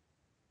that,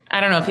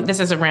 I don't know if this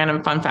is a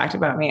random fun fact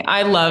about me.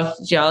 I love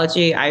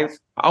geology. I've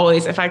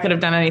always, if I could have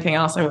done anything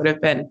else, I would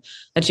have been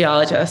a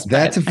geologist.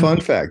 That's But a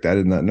fun fact. I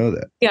did not know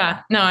that.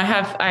 yeah, no, you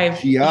can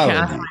ask.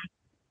 Geology.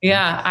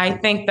 Yeah, I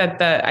think that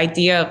the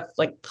idea of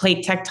like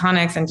plate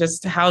tectonics and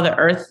just how the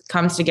earth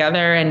comes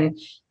together and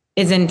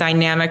is in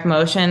dynamic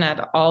motion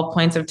at all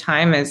points of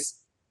time is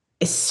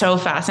so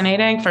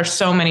fascinating for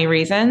so many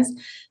reasons.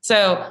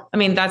 So, I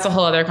mean, that's a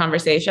whole other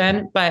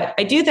conversation, but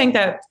I do think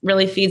that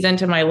really feeds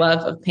into my love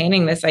of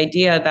painting, this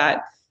idea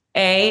that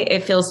it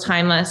feels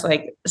timeless.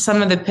 Like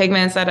some of the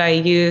pigments that I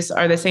use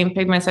are the same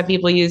pigments that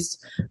people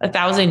used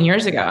 1,000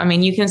 years ago. I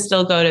mean, you can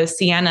still go to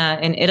Siena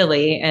in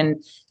Italy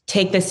and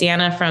take the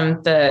sienna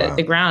from the Wow.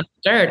 ground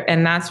dirt,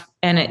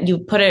 and you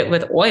put it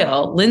with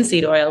oil,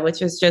 linseed oil,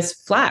 which is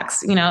just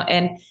flax,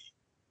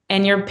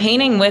 and you're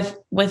painting with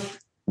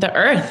the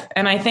earth.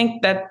 And I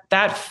think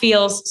that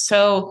feels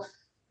so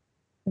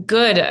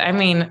good. I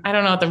mean, I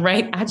don't know what the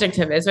right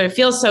adjective is, but it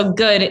feels so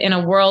good in a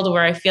world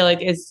where I feel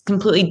like it's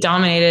completely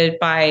dominated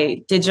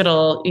by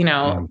digital,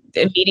 Mm.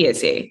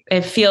 immediacy.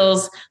 It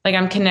feels like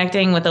I'm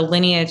connecting with a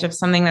lineage of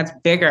something that's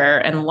bigger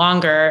and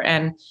longer.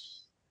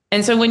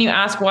 And so when you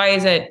ask why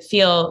does it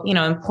feel,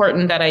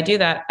 important that I do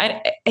that,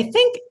 I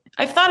think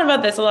I've thought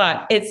about this a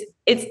lot. It's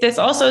this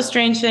also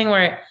strange thing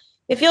where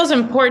it feels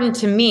important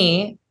to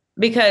me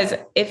because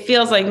it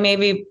feels like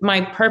maybe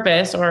my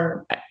purpose,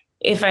 or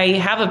if I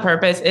have a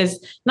purpose, is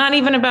not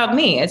even about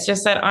me. It's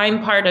just that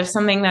I'm part of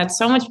something that's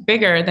so much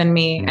bigger than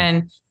me. Mm.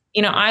 And,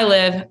 I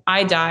live,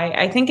 I die.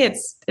 I think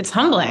it's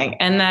humbling,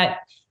 and that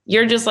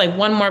you're just like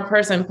one more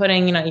person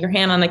putting, your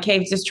hand on the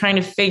cave, just trying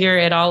to figure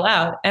it all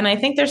out. And I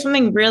think there's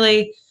something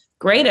really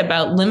great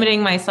about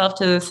limiting myself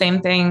to the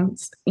same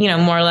things,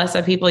 more or less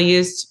that people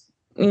used,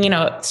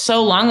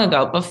 so long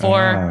ago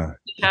before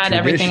we The had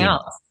everything tradition.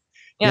 else.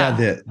 Yeah,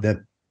 Yeah.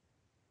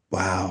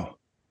 wow.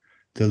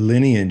 The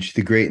lineage,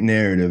 the great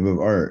narrative of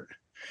art.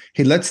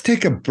 Hey, let's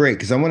take a break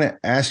because I want to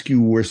ask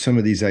you where some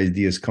of these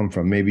ideas come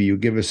from. Maybe you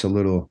give us a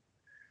little,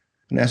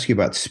 and ask you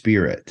about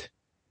spirit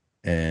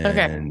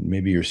Okay. and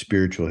maybe your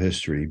spiritual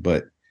history,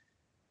 but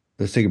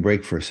let's take a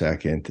break for a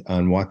second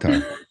on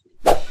WAWTAR.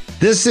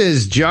 This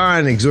is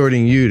John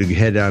exhorting you to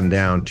head on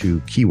down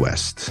to Key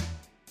West,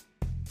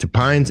 to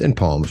Pines and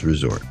Palms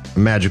Resort, a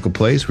magical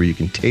place where you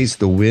can taste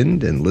the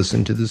wind and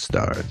listen to the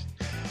stars.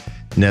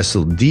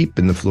 Nestled deep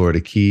in the Florida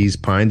Keys,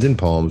 Pines and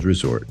Palms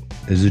Resort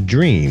is a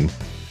dream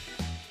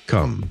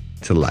come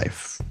to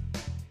life.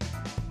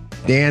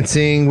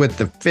 Dancing with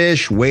the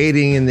fish,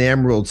 wading in the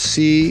Emerald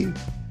Sea,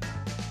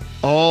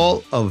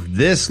 all of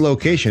this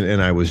location,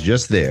 and I was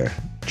just there,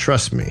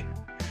 trust me,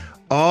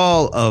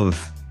 all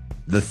of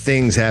the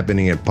things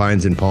happening at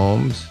Pines and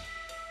Palms,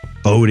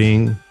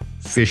 boating,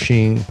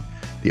 fishing,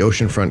 the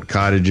oceanfront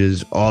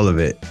cottages, all of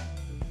it,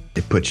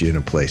 it puts you in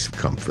a place of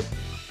comfort.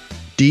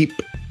 Deep,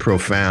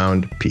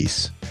 profound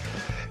peace.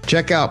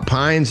 Check out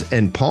Pines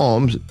and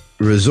Palms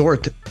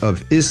Resort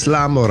of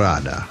Isla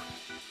Morada.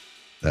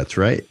 That's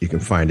right. You can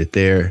find it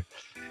there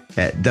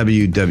at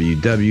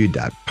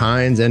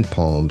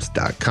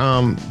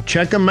www.pinesandpalms.com.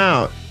 Check them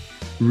out.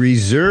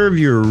 Reserve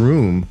your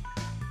room.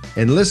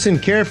 And listen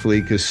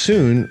carefully, because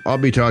soon I'll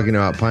be talking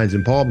about Pines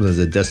and Palms as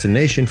a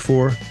destination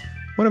for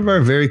one of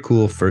our very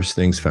cool First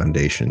Things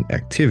Foundation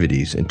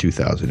activities in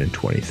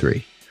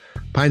 2023.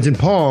 Pines and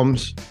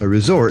Palms, a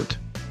resort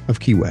of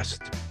Key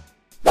West.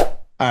 All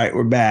right,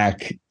 we're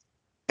back.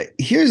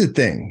 Here's the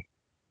thing.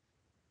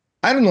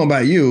 I don't know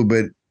about you,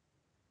 but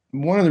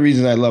one of the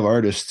reasons I love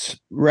artists,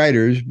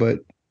 writers, but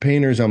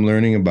painters I'm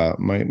learning about,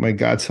 my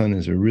godson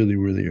is a really,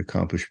 really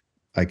accomplished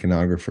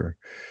iconographer.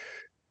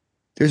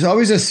 There's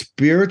always a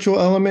spiritual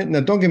element.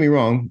 Now, don't get me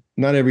wrong.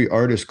 Not every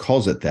artist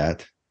calls it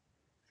that.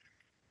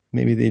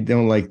 Maybe they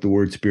don't like the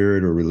word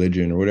spirit or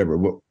religion or whatever.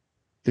 But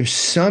there's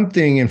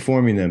something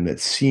informing them that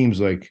seems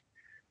like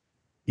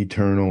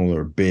eternal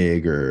or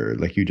big, or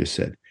like you just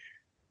said.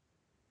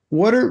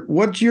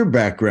 What's your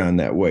background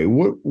that way?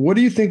 What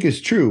do you think is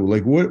true?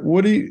 Like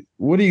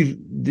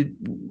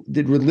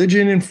did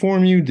religion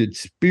inform you? Did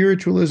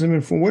spiritualism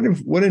inform?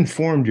 What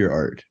informed your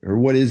art, or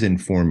what is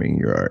informing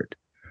your art?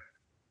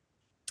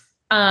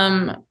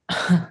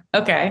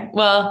 Okay.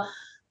 Well,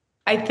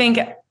 I think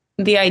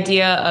the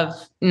idea of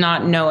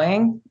not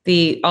knowing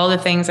all the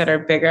things that are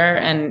bigger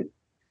and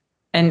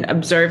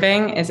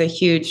observing is a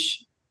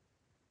huge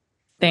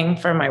thing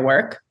for my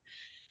work.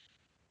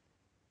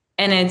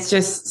 And it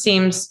just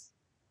seems,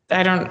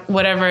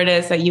 whatever it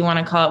is that you want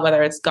to call it,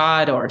 whether it's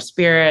God or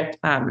spirit,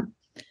 that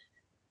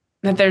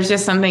there's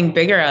just something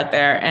bigger out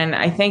there. And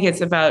I think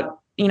it's about,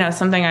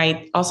 something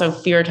I also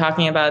fear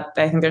talking about.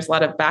 I think there's a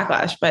lot of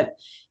backlash, but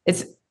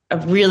it's a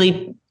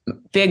really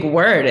big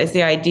word, is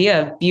the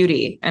idea of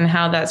beauty and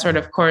how that sort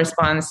of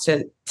corresponds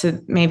to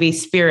maybe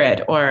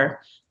spirit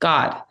or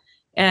God.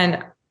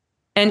 And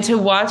to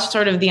watch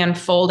sort of the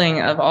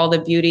unfolding of all the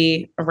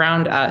beauty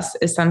around us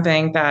is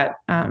something that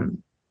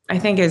I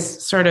think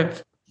is sort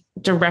of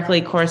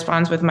directly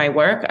corresponds with my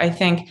work. I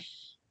think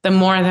the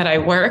more that I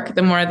work,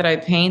 the more that I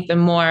paint, the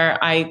more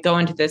I go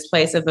into this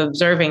place of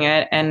observing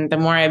it. And the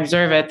more I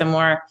observe it, the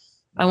more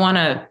I want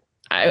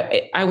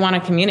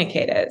to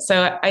communicate it.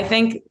 So I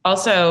think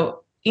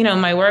also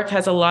my work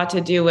has a lot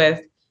to do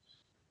with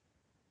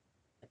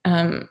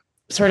um,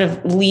 sort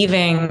of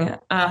leaving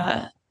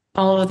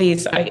all of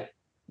these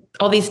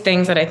all these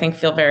things that I think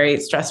feel very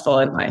stressful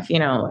in life,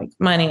 like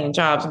money and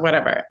jobs,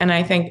 whatever. And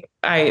I think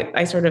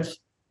I sort of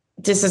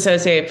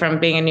disassociate from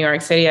being in New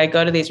York City. I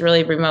go to these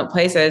really remote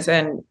places,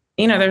 and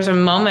there's a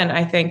moment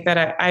I think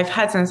that I've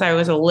had since I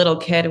was a little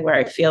kid where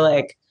I feel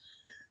like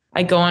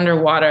I go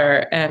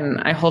underwater and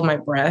I hold my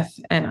breath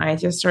and I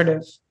just sort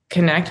of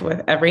connect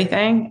with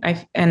everything.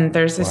 And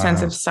there's a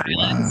sense of Wow.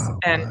 silence, Wow.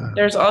 and Wow.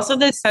 there's also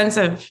this sense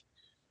of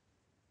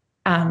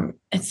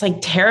it's like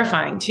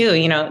terrifying too,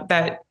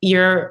 that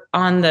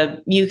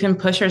you can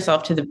push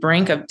yourself to the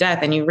brink of death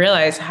and you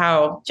realize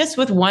how, just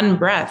with one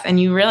breath, and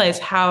you realize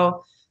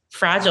how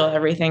fragile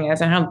everything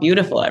is and how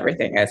beautiful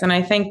everything is. And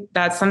I think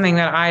that's something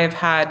that I have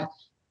had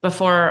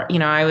before,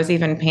 I was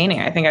even painting.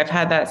 I think I've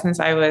had that since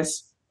I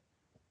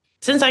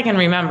can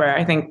remember.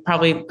 I think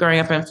probably growing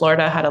up in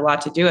Florida had a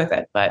lot to do with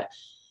it, but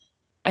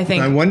I I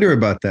think wonder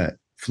about that.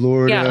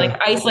 yeah, like Florida.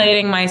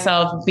 isolating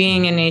myself,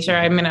 being in nature.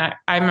 I mean, I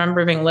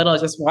remember being little,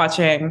 just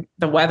watching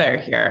the weather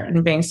here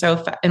and being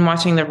and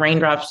watching the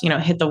raindrops,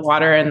 hit the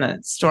water and the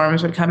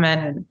storms would come in.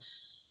 And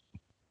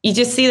you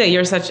just see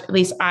that at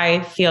least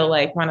I feel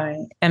like when I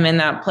am in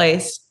that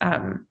place,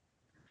 I'm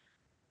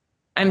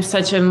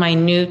such a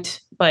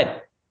minute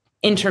but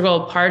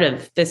integral part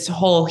of this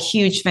whole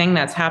huge thing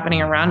that's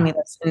happening around me,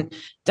 that's in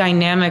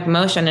dynamic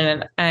motion.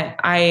 And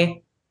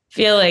I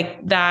feel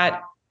like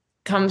that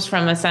comes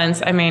from a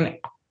sense, I mean,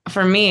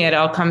 for me, it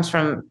all comes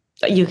from,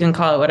 you can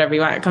call it whatever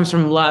you want. It comes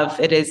from love.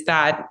 It is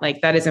that,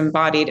 like, that is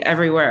embodied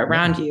everywhere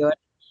around you.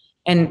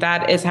 And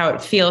that is how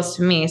it feels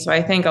to me. So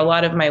I think a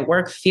lot of my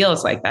work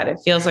feels like that. It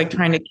feels like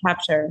trying to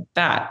capture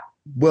that.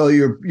 Well,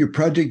 your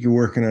project you're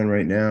working on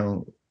right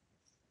now,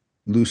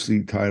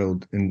 loosely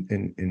titled, and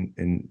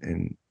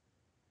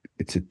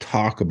it's a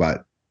talk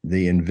about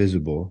the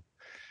invisible.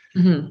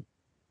 Mm-hmm.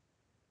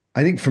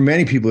 I think for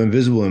many people,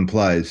 invisible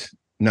implies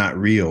not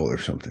real or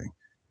something.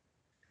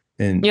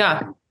 And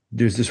Yeah.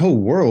 there's this whole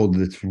world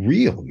that's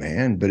real,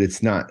 man, but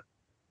it's not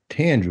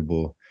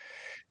tangible.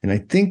 And I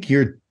think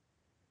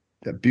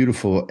that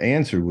beautiful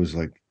answer was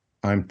like,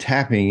 I'm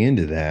tapping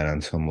into that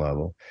on some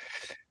level.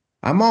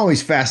 I'm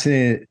always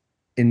fascinated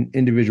in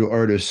individual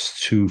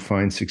artists who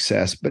find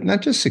success, but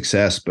not just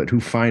success, but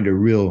who find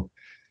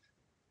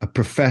a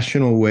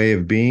professional way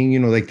of being,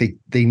 like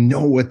they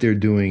know what they're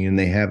doing and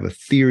they have a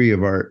theory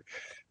of art.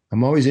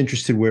 I'm always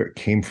interested where it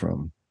came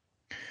from.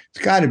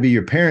 It's got to be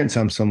your parents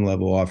on some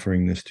level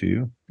offering this to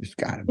you. It's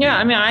got to Yeah.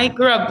 be. I mean, I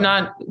grew up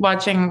not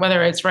watching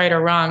whether it's right or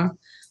wrong.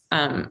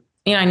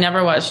 I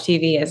never watched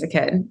TV as a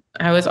kid.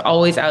 I was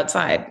always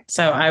outside.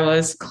 So I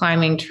was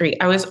climbing trees.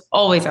 I was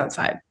always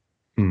outside.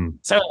 Hmm.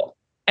 So,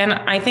 and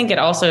I think it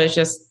also is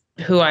just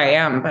who I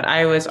am, but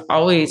I was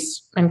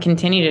always and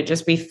continue to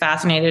just be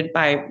fascinated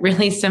by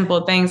really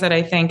simple things that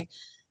I think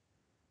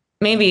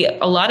maybe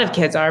a lot of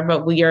kids are,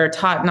 but we are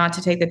taught not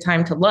to take the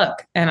time to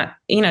look. And,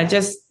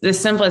 just the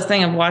simplest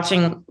thing of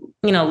watching,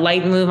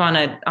 light move on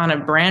a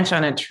branch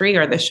on a tree,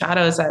 or the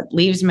shadows that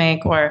leaves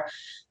make, or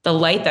the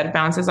light that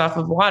bounces off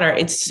of water.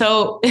 It's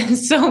so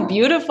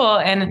beautiful.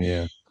 And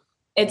Yeah.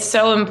 it's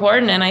so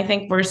important. And I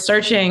think we're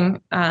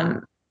searching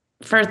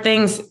for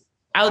things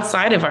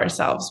outside of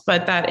ourselves,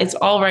 but that it's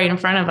all right in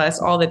front of us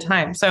all the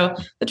time. So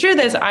the truth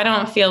is,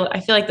 I feel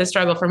like the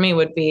struggle for me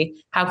would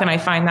be, how can I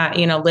find that,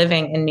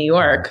 living in New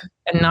York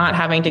and not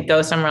having to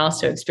go somewhere else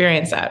to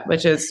experience that,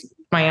 which is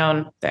my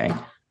own thing.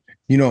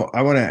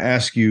 I want to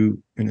ask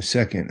you in a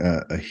second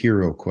a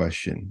hero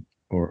question,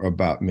 or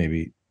about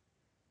maybe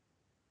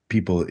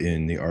people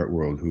in the art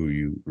world who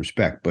you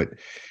respect. But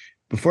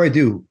before I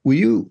do, will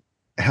you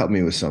help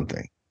me with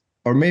something?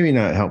 Or maybe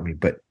not help me,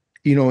 but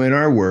in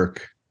our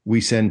work, we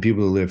send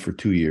people to live for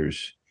 2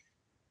 years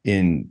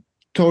in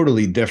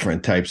totally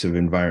different types of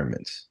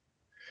environments.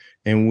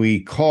 And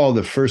we call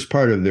the first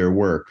part of their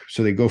work,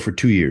 so they go for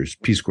 2 years,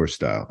 Peace Corps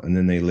style, and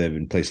then they live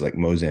in places like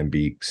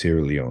Mozambique,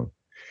 Sierra Leone,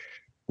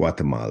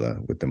 Guatemala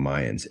with the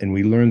Mayans. And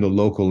we learn the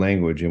local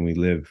language and we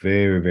live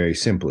very, very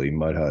simply,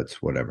 mud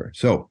huts, whatever.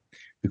 So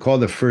we call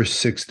the first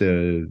 6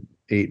 to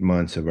 8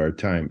 months of our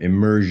time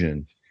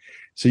immersion.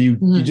 So you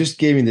just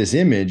gave me this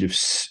image of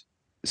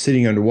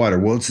sitting underwater.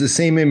 Well, it's the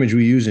same image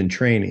we use in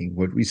training.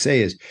 What we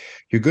say is,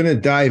 you're going to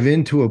dive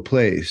into a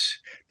place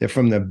that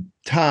from the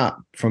top,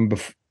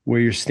 where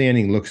you're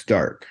standing, looks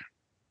dark.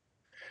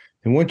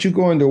 And once you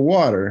go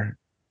underwater,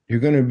 you're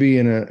going to be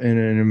in an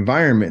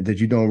environment that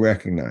you don't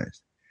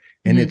recognize.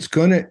 And if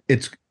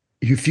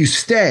you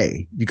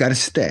stay, you got to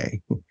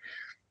stay.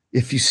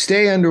 If you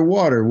stay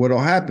underwater, what'll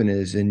happen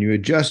is, and you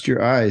adjust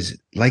your eyes,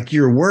 like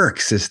your work,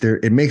 sister,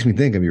 it makes me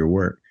think of your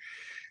work.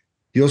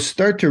 You'll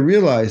start to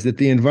realize that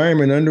the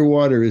environment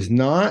underwater is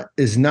not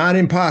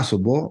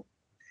impossible.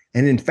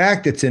 And in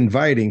fact, it's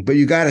inviting, but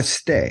you got to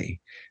stay.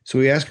 So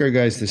we ask our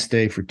guys to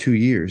stay for 2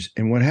 years.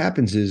 And what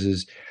happens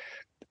is,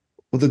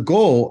 well, the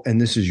goal, and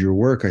this is your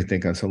work, I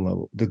think, on some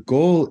level, the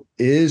goal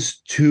is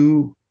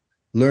to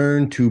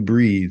learn to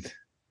breathe,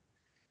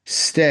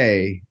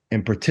 stay,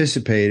 and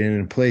participate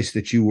in a place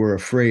that you were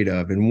afraid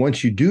of. And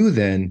once you do,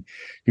 then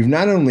you've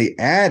not only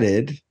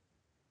added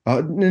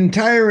an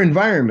entire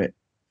environment.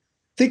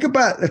 Think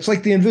about it's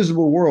like the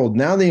invisible world.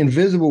 Now the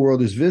invisible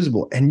world is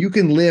visible, and you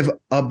can live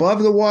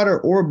above the water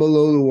or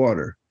below the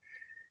water.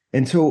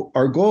 And so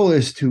our goal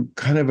is to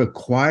kind of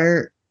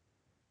acquire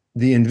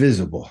the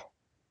invisible,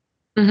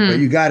 but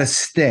you got to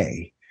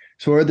stay.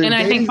 So are there And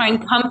I think days?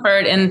 find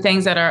comfort in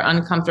things that are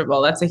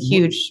uncomfortable. That's a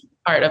huge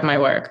part of my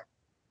work.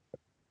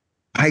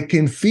 I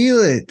can feel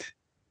it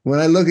when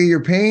I look at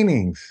your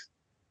paintings.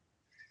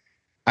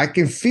 I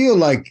can feel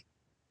like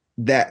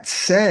that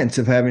sense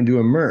of having to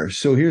immerse.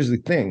 So here's the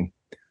thing.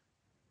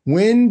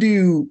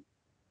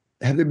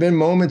 Have there been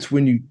moments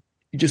when you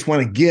just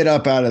want to get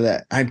up out of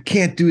that? I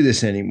can't do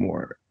this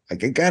anymore.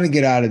 Like I got to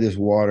get out of this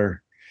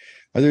water.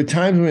 Are there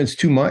times when it's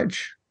too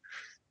much?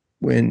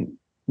 When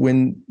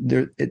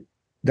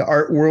the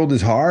art world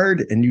is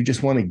hard and you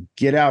just want to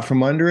get out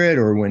from under it,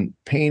 or when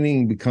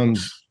painting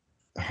becomes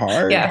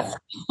hard? Yes.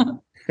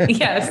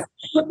 Yes.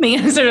 The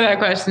answer to that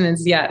question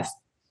is yes.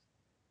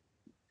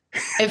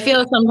 I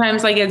feel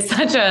sometimes like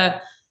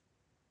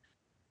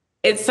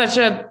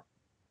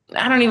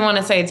I don't even want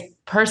to say it's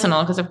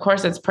personal, because of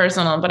course it's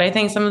personal, but I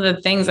think some of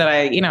the things that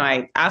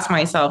I ask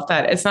myself,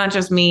 that it's not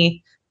just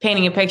me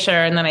painting a picture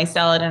and then I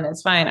sell it and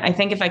it's fine. I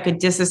think if I could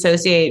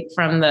disassociate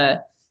from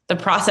the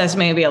process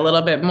maybe a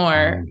little bit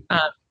more,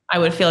 I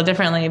would feel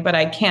differently, but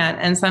I can't.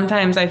 And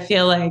sometimes I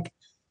feel like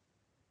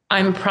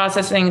I'm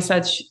processing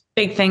such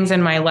big things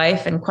in my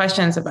life and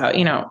questions about,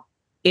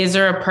 is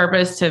there a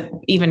purpose to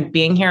even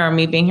being here, or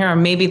me being here? Or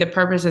maybe the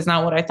purpose is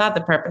not what I thought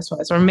the purpose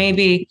was. Or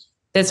maybe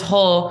this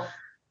whole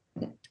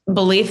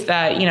belief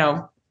that,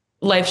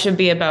 life should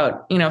be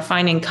about,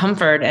 finding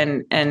comfort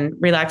and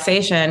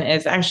relaxation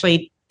is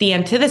actually the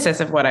antithesis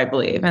of what I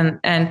believe.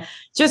 And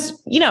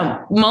just,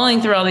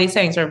 mulling through all these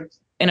things, or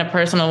in a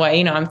personal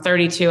way, I'm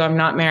 32, I'm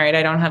not married,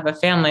 I don't have a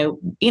family,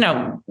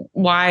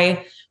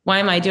 why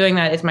am I doing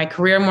that? Is my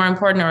career more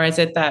important, or is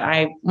it that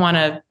I want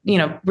to,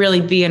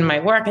 really be in my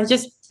work? And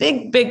just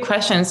big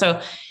questions.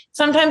 So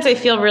sometimes I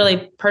feel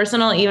really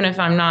personal, even if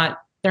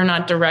they're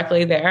not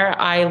directly there.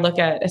 I look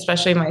at,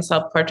 especially my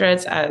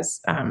self-portraits,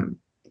 as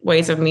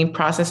ways of me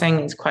processing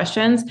these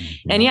questions.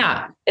 And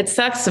yeah, it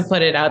sucks to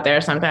put it out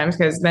there sometimes,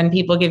 because then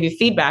people give you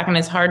feedback and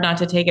it's hard not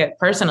to take it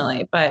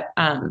personally. But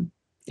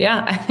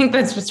yeah, I think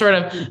that's sort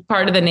of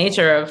part of the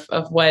nature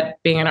of what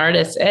being an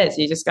artist is.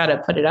 You just got to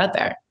put it out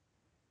there.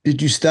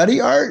 Did you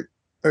study art,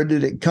 or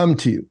did it come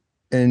to you?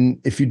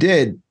 And if you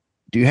did,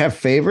 do you have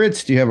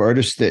favorites? Do you have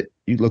artists that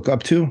you look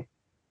up to?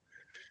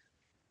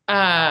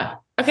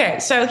 Okay,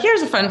 so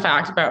here's a fun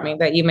fact about me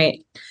that you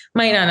might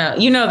not know.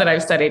 You know that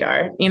I've studied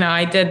art.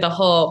 I did the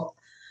whole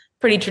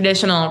pretty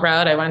traditional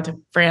route. I went to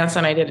France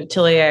and I did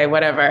Atelier,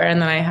 whatever,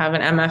 and then I have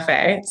an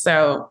MFA.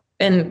 So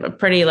in a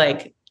pretty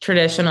like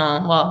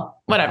traditional,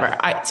 well, whatever.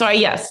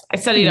 Yes, I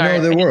studied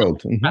art. The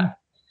world. Mm-hmm.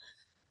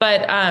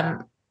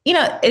 But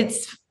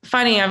it's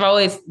funny. I've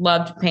always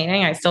loved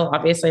painting. I still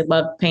obviously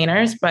love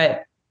painters,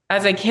 but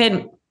as a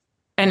kid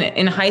and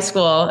in high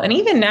school, and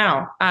even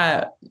now,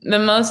 the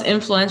most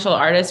influential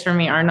artists for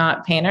me are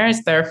not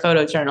painters, they're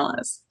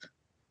photojournalists.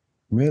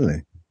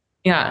 Really?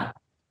 Yeah.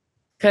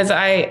 Because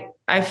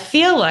I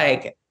feel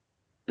like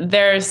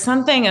there's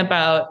something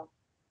about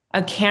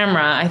a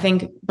camera. I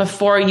think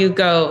before you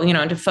go,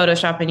 into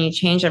Photoshop and you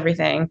change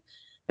everything,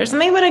 there's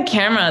something about a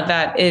camera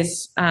that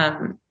is,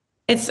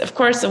 it's of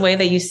course the way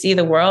that you see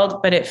the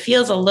world, but it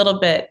feels a little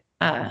bit,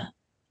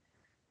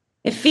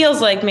 it feels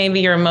like maybe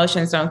your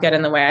emotions don't get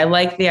in the way. I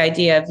like the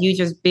idea of you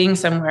just being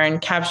somewhere and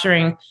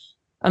capturing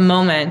a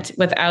moment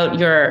without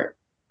your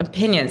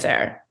opinions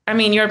there. I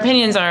mean, your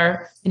opinions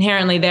are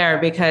inherently there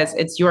because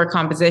it's your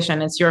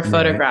composition, it's your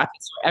photograph,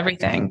 it's your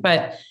everything.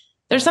 But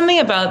there's something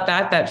about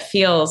that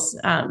feels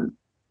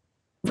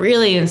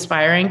really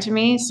inspiring to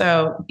me.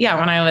 So yeah,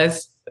 when I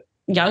was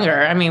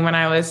younger, when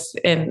I was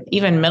in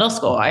even middle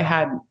school, I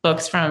had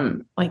books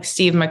from like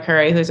Steve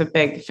McCurry, who's a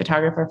big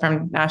photographer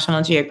from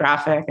National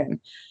Geographic, and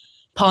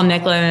Paul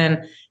Nicklin,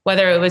 and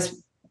whether it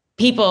was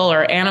people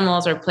or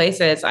animals or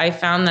places, I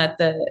found that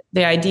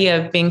the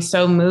idea of being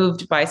so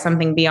moved by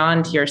something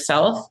beyond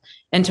yourself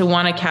and to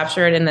want to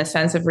capture it in the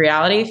sense of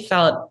reality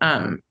felt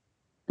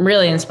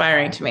really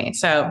inspiring to me.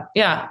 So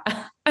yeah,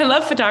 I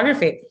love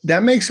photography.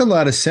 That makes a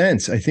lot of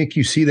sense. I think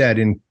you see that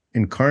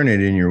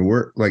incarnate in your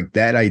work. Like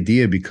that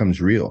idea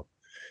becomes real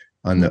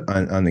on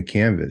the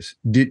canvas.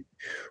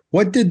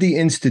 What did the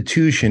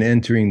institution,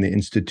 entering the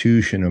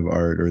institution of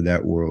art or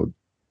that world,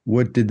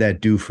 what did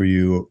that do for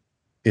you,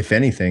 if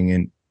anything,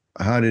 and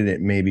how did it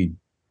maybe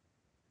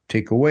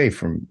take away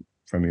from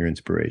your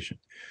inspiration?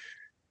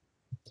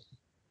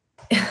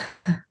 I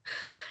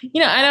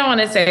don't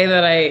want to say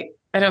that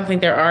I don't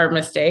think there are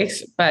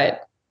mistakes,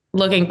 but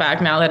looking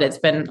back now that it's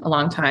been a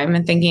long time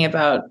and thinking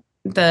about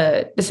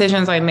the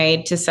decisions I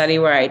made to study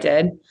where I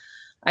did,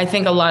 I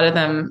think a lot of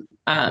them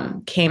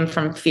came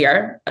from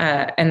fear,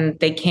 and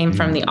they came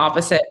from the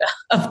opposite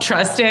of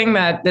trusting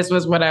that this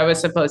was what I was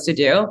supposed to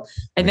do.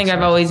 I think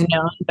I've always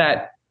known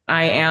that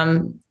I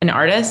am an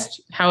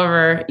artist.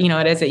 However,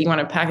 it is that you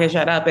want to package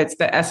that up. It's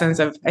the essence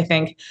of, I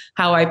think,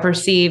 how I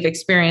perceive,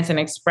 experience, and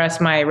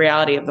express my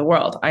reality of the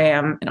world. I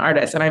am an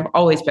artist, and I've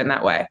always been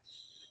that way.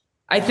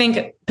 I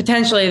think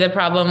potentially the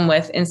problem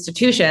with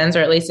institutions,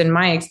 or at least in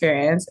my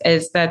experience,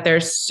 is that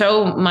there's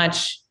so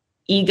much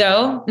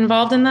ego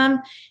involved in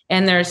them.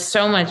 And there's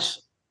so much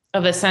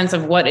of a sense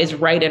of what is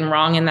right and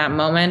wrong in that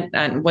moment,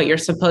 and what you're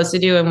supposed to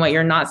do and what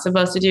you're not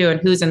supposed to do, and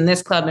who's in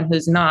this club and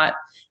who's not,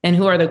 and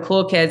who are the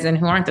cool kids and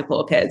who aren't the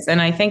cool kids.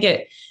 And I think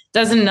it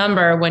does a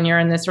number when you're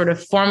in this sort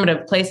of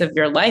formative place of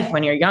your life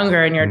when you're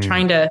younger and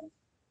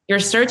you're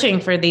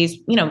searching for these,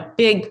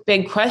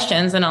 big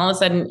questions. And all of a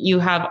sudden you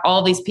have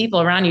all these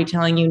people around you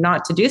telling you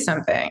not to do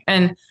something.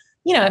 And,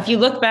 if you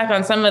look back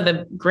on some of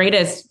the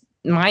greatest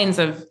minds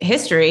of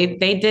history,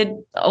 they did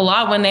a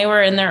lot when they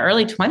were in their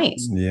early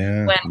 20s,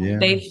 when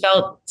they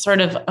felt sort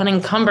of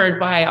unencumbered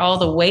by all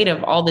the weight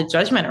of all the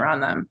judgment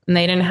around them. And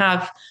they didn't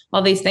have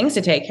all these things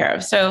to take care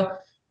of. So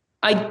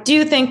I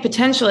do think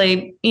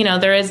potentially,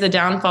 there is the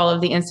downfall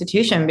of the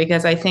institution,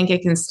 because I think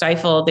it can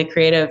stifle the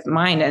creative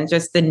mind and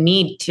just the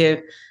need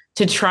to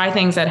try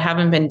things that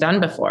haven't been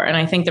done before. And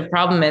I think the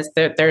problem is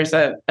that there's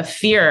a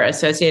fear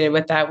associated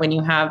with that when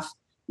you have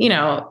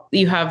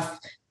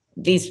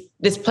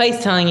this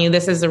place telling you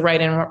this is the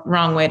right and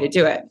wrong way to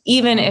do it.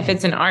 Even if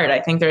it's an art, I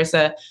think there's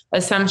a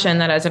assumption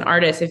that as an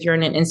artist, if you're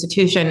in an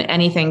institution,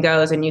 anything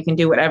goes and you can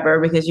do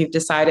whatever because you've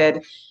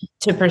decided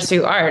to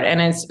pursue art.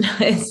 And it's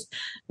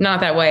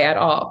not that way at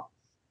all.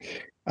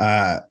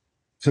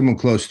 Someone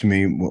close to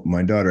me,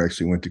 my daughter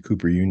actually went to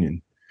Cooper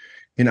Union,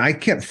 and I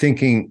kept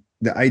thinking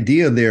the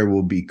idea there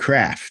will be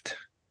craft.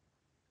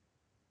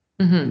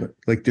 Mm-hmm.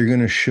 Like they're going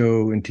to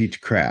show and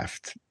teach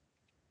craft,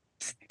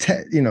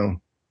 techne.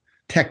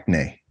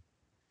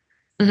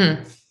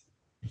 Mm-hmm.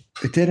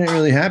 It didn't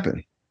really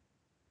happen.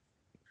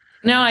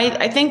 No,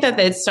 I think that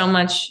it's so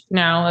much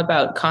now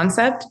about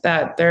concept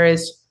that there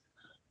is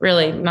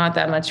really not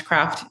that much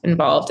craft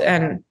involved.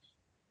 And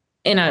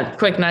in a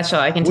quick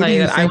nutshell, I can tell you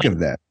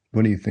that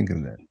What do you think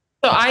of that?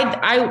 So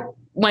I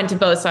went to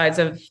both sides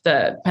of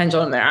the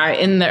pendulum there.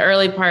 In the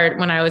early part,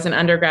 when I was in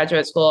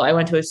undergraduate school, I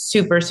went to a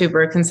super,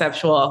 super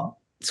conceptual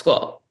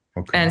school.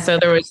 Okay. And so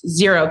there was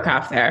zero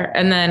craft there.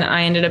 And then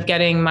I ended up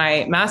getting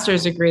my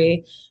master's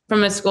degree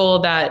from a school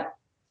that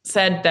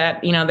said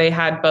that, they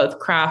had both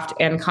craft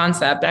and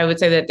concept. I would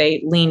say that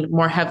they leaned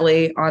more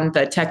heavily on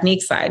the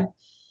technique side.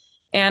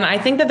 And I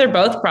think that they're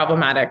both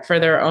problematic for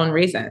their own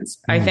reasons.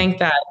 I think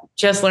that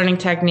just learning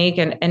technique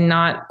and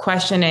not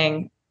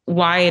questioning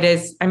why it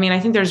is. I mean,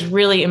 I think there's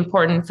really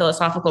important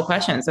philosophical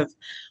questions of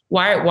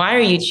why are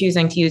you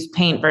choosing to use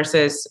paint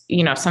versus,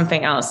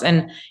 something else?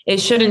 And it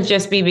shouldn't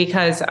just be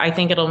because I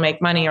think it'll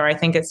make money or I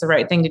think it's the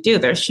right thing to do.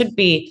 There should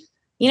be,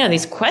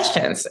 these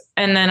questions.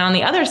 And then on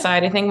the other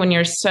side, I think when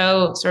you're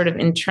so sort of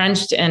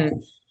entrenched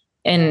in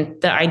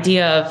the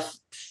idea of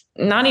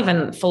not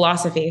even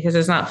philosophy, because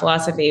it's not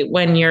philosophy,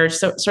 when you're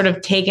sort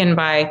of taken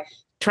by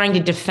trying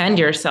to defend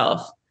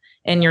yourself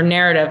and your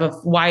narrative of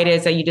why it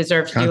is that you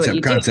deserve to do what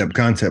you do.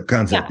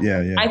 Concept.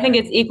 Yeah. I think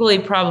it's equally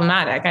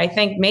problematic. I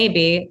think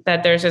maybe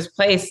that there's this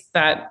place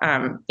that,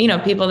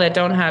 people that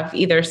don't have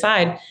either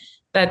side,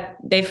 that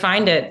they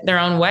find it their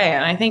own way.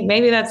 And I think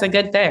maybe that's a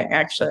good thing,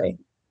 actually.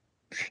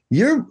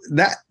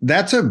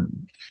 That's a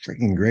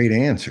freaking great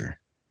answer.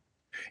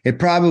 It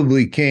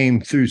probably came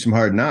through some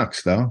hard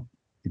knocks, though.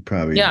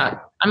 Yeah.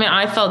 I mean,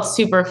 I felt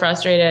super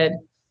frustrated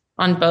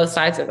on both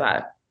sides of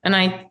that. And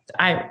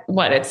I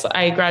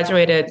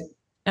graduated,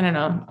 I don't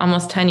know,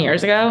 almost 10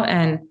 years ago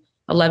and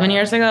 11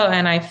 years ago.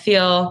 And I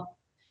feel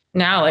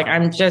now like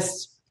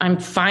I'm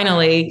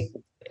finally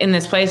in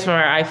this place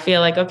where I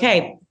feel like,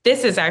 okay,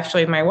 this is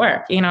actually my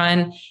work,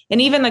 and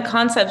even the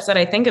concepts that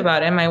I think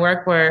about in my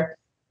work were,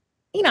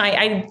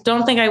 I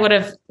don't think I would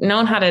have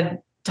known how to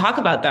talk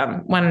about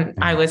them when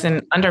I was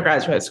in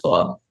undergraduate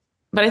school,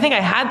 but I think I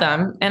had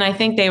them. And I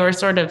think they were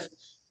sort of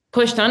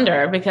pushed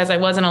under because I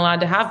wasn't allowed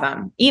to have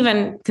them,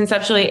 even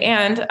conceptually.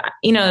 And,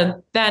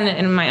 then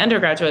in my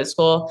undergraduate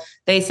school,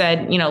 they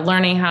said,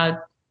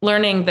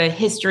 learning the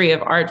history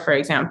of art, for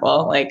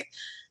example, like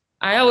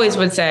I always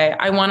would say,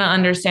 I want to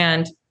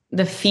understand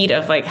the feat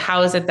of like,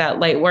 how is it that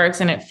light works?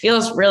 And it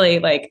feels really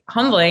like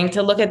humbling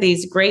to look at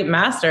these great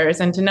masters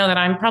and to know that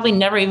I'm probably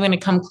never even going to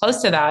come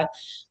close to that.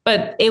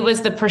 But it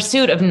was the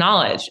pursuit of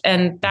knowledge,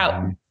 and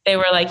that they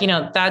were like,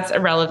 that's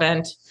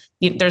irrelevant.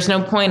 There's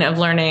no point of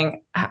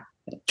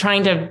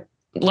trying to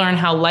learn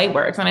how light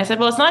works. And I said,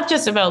 well, it's not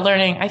just about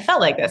learning. I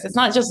felt like this. It's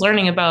not just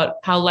learning about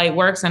how light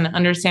works and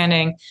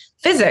understanding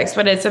physics,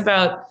 but it's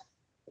about,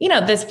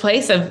 this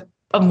place of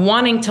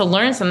wanting to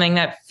learn something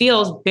that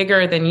feels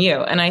bigger than you.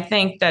 And I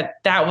think that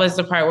was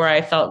the part where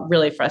I felt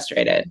really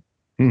frustrated.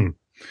 Do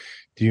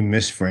you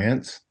miss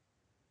France?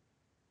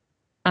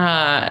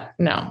 No.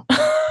 Not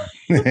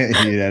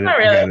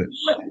really.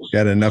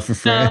 Got enough of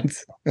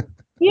France?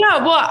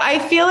 Yeah, well, I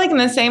feel like in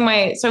the same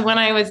way. So when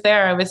I was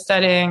there, I was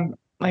studying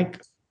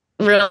like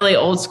really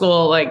old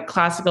school, like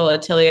classical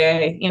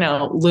atelier,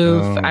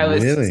 Louvre. Oh, I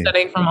was really?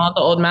 studying from all the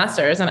old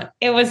masters, and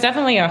it was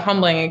definitely a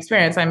humbling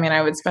experience. I mean,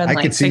 I would spend I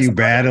could like see six you hours,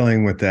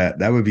 battling with that.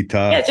 That would be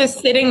yeah, tough. just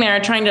sitting there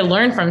trying to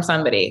learn from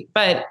somebody.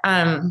 But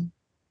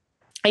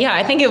yeah,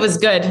 I think it was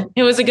good.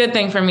 It was a good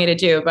thing for me to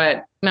do.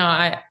 But no,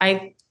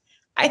 I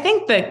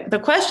think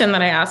the question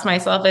that I ask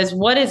myself is,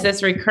 what is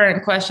this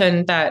recurrent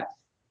question that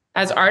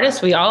as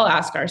artists we all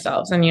ask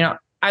ourselves? And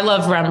I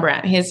love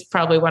Rembrandt. He's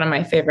probably one of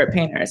my favorite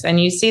painters.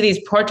 And you see these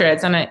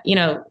portraits, and I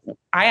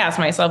ask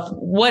myself,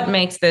 what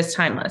makes this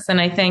timeless? And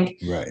I think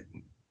Right.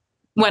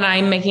 when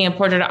I'm making a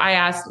portrait, I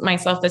ask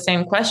myself the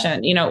same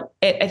question.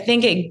 I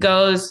think it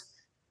goes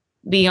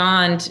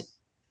beyond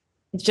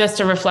just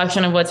a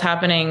reflection of what's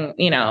happening,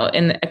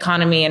 in the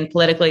economy and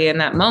politically in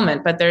that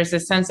moment. But there's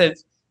this sense of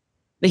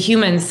the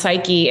human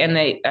psyche and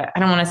I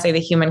don't want to say the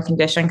human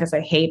condition because I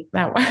hate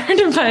that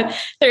word, but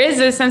there is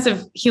a sense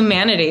of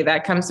humanity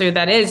that comes through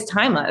that is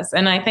timeless.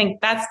 And I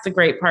think that's the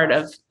great part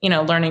of,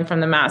 learning from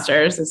the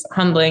masters is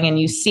humbling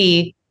and you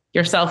see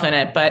yourself in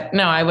it. But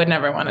no, I would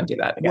never want to do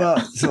that again. Well,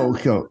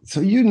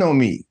 so you know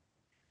me.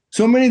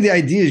 So many of the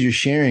ideas you're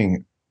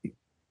sharing,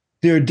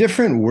 there are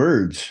different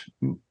words.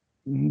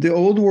 The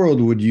old world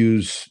would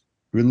use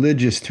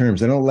religious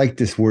terms. I don't like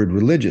this word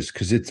religious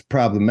because it's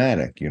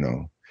problematic,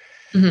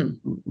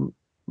 Mm-hmm.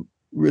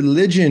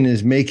 Religion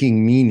is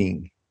making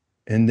meaning.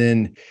 And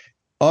then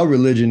all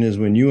religion is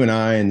when you and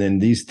I, and then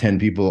these 10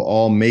 people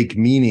all make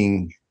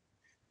meaning,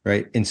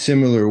 right, in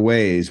similar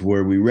ways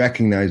where we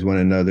recognize one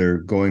another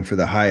going for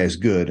the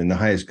highest good. And the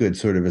highest good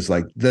sort of is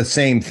like the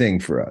same thing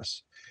for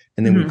us.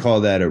 And then we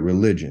call that a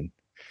religion.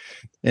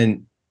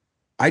 And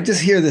I just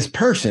hear this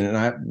person and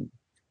I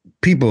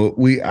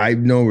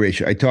know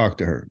Reisha, I talked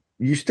to her.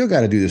 You still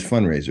got to do this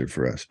fundraiser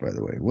for us, by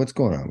the way. What's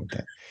going on with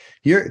that?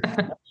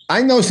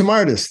 I know some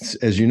artists,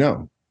 as you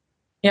know.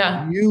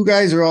 Yeah. You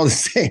guys are all the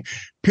same.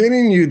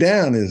 Pinning you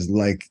down is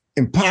like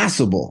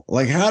impossible.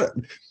 Like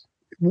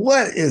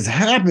what is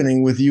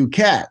happening with you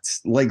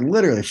cats? Like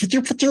literally,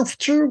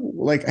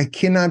 like I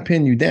cannot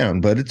pin you down,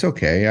 but it's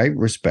okay. I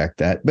respect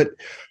that. But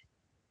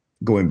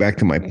going back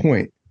to my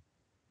point,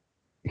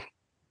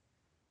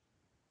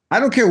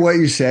 I don't care what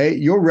you say.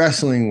 You're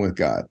wrestling with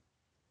God.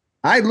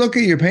 I look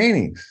at your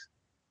paintings.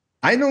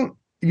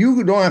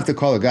 You don't have to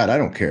call it God. I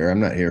don't care. I'm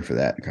not here for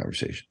that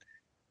conversation.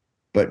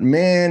 But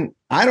man,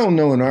 I don't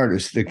know an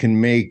artist that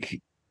can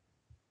make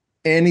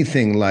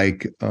anything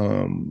like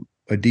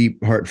a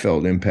deep,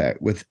 heartfelt impact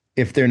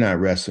if they're not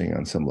wrestling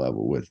on some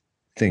level with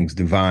things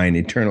divine,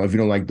 eternal. If you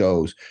don't like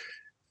those,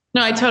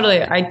 no, I totally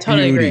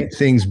beauty, agree.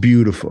 things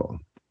beautiful.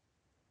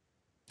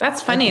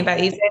 That's funny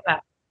that you say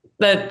that.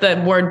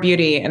 The word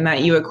beauty and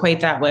that you equate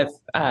that with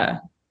God,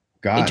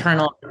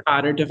 eternal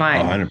God or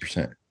divine.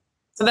 100%.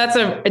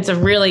 So it's a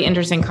really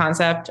interesting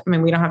concept. I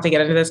mean, we don't have to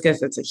get into this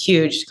because it's a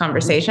huge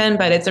conversation,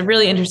 but it's a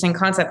really interesting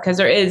concept because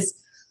there is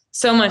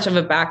so much of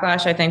a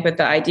backlash, I think, with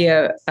the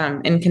idea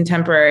in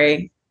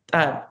contemporary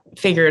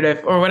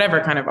figurative or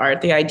whatever kind of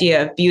art, the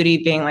idea of beauty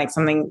being like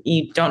something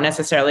you don't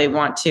necessarily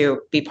want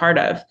to be part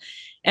of.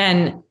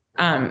 And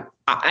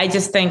I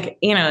just think,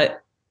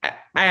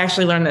 I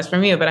actually learned this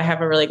from you, but I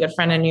have a really good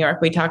friend in New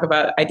York. We talk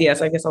about ideas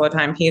like this all the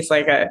time. He's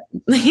like a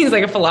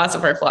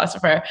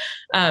philosopher.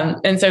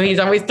 And so he's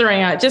always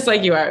throwing out, just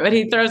like you are, but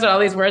he throws out all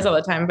these words all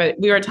the time. But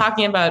we were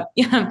talking about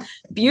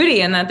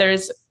beauty and that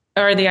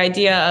the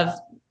idea of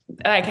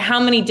like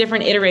how many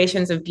different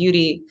iterations of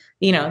beauty,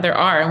 there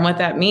are and what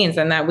that means.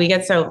 And that we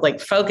get so like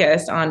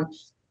focused on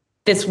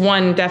this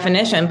one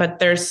definition, but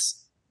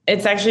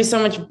it's actually so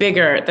much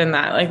bigger than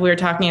that. Like we were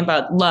talking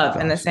about love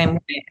in the same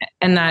way.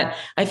 And that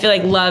I feel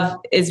like love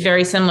is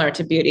very similar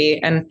to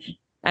beauty. And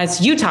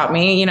as you taught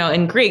me,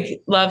 in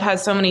Greek, love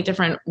has so many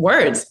different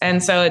words.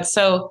 And so it's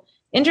so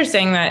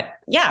interesting that,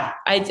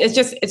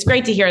 it's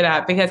great to hear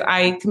that because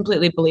I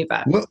completely believe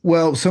that.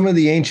 Well, some of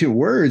the ancient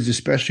words,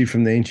 especially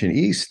from the ancient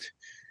East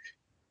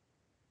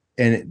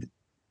and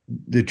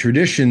the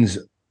traditions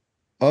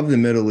of the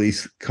Middle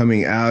East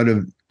coming out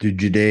of the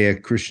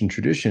Judeo-Christian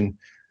tradition,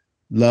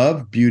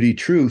 love, beauty,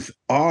 truth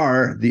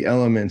are the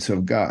elements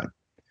of God.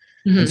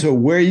 Mm-hmm. And so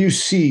where you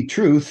see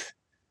truth,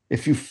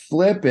 if you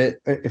flip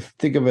it,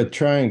 think of a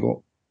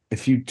triangle,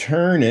 if you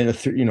turn it, a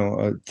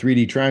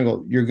 3D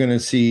triangle, you're going to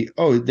see,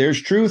 oh,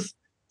 there's truth,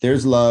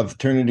 there's love,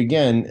 turn it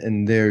again,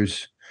 and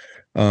there's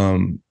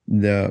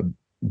the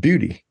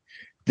beauty.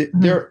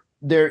 Mm-hmm.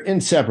 They're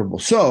inseparable.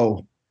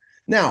 So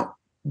now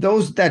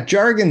that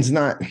jargon's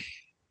not.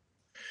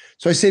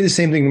 So I say the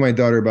same thing to my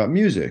daughter about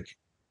music.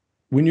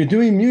 When you're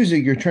doing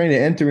music, you're trying to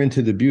enter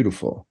into the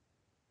beautiful.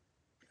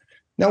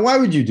 Now, why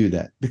would you do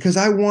that? Because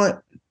I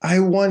want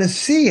to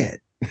see it.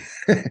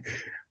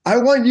 I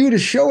want you to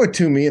show it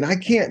to me, and I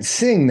can't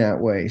sing that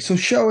way. So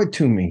show it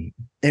to me.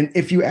 And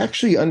if you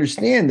actually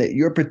understand that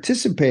you're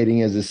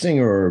participating as a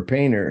singer or a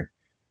painter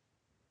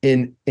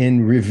in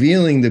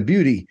revealing the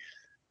beauty,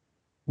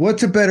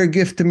 what's a better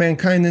gift to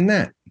mankind than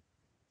that?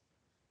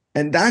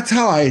 And that's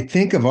how I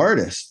think of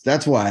artists.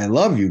 That's why I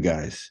love you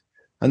guys.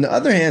 On the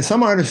other hand,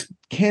 some artists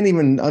can't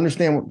even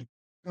understand what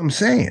I'm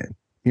saying.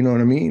 You know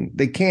what I mean?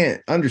 They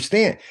can't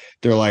understand.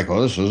 They're like,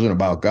 oh, this isn't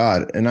about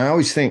God. And I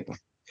always think,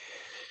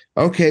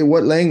 okay,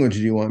 what language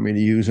do you want me to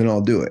use? And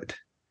I'll do it.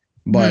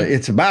 But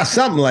it's about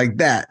something like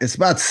that. It's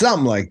about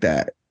something like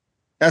that.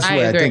 That's the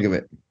way I think of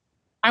it.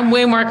 I'm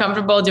way more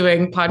comfortable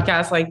doing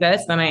podcasts like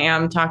this than I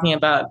am talking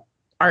about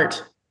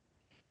art.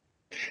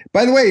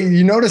 By the way,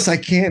 you notice I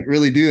can't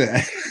really do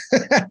that.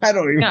 I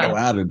don't even know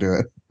how to do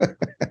it.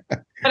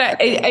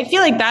 But I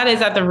feel like that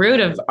is at the root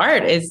of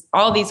art, is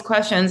all these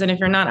questions. And if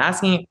you're not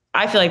asking,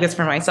 I feel like this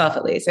for myself,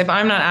 at least, if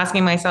I'm not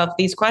asking myself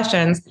these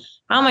questions,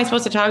 how am I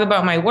supposed to talk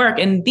about my work?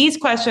 And these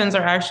questions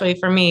are actually,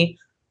 for me,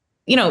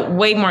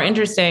 way more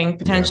interesting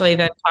potentially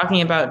than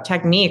talking about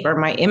technique or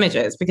my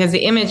images, because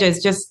the image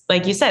is just,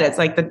 like you said, it's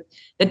like the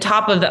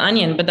top of the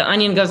onion, but the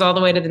onion goes all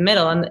the way to the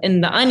middle.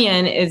 And the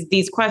onion is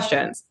these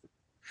questions.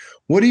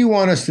 What do you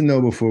want us to know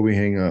before we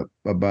hang up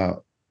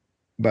about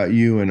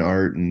you and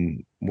art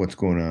and what's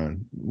going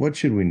on? What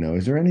should we know?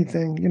 Is there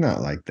anything? You're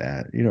not like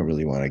that. You don't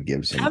really want to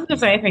give some. I don't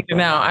think anything to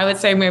know. I would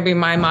say maybe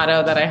my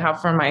motto that I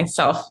have for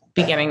myself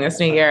beginning this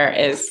new year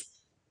is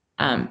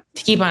to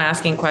keep on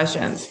asking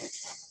questions.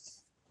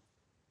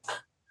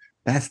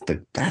 That's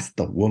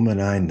the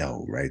woman I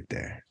know right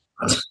there.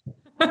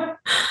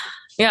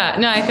 Yeah,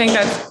 no, I think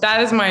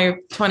that is my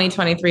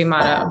 2023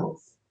 motto.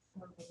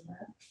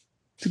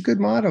 It's a good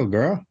motto,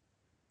 girl.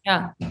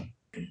 Yeah.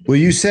 Well,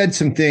 you said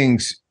some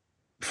things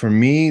for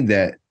me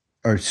that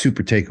are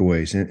super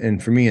takeaways,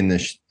 and for me in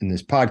this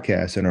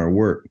podcast and our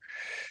work,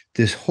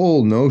 this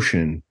whole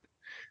notion,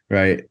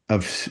 right,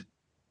 of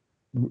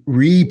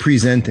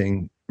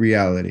representing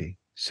reality.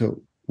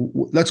 So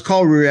let's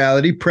call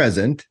reality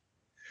present.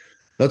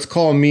 Let's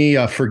call me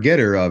a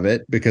forgetter of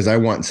it because I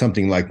want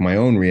something like my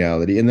own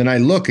reality. And then I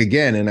look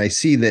again and I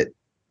see that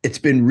it's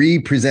been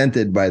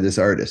represented by this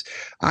artist.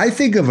 I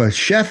think of a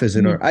chef as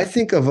an artist. I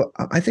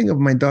think of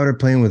my daughter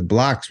playing with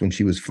blocks when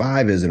she was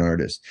 5 as an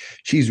artist.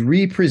 She's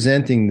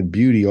representing the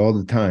beauty all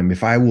the time.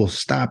 If I will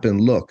stop and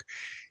look,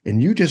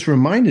 and you just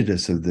reminded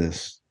us of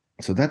this.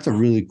 So that's a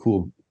really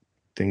cool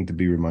thing to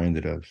be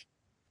reminded of.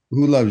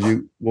 Who loves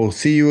you? We'll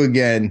see you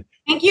again.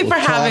 Thank you for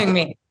having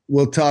me.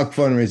 We'll talk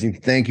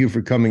fundraising. Thank you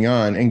for coming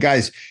on. And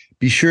guys,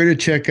 be sure to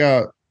check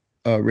out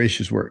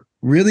Reisha's work.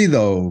 Really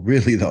though,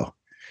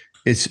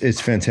 it's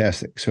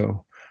fantastic.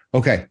 So,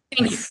 okay.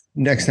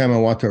 Next time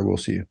on WAWTAR, we'll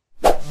see you.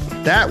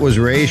 That was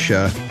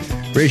Reisha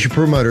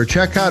Perlmutter.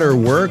 Check out her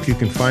work. You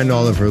can find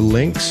all of her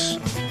links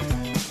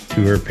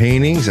to her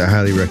paintings. I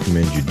highly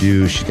recommend you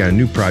do. She's got a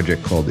new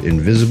project called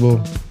Invisible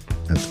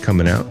that's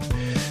coming out.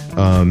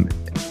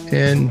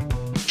 And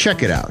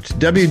check it out.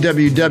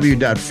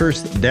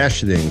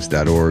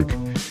 www.first-things.org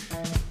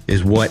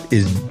is what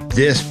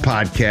this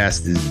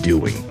podcast is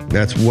doing.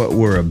 That's what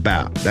we're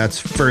about. That's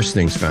First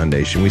Things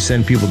Foundation. We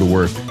send people to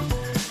work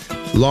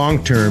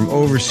long-term,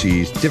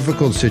 overseas,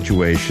 difficult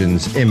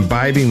situations,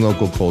 imbibing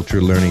local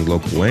culture, learning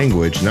local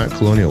language, not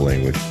colonial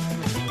language,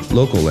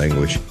 local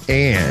language,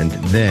 and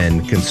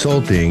then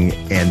consulting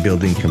and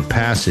building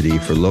capacity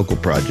for local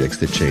projects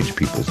that change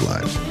people's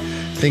lives.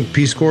 Think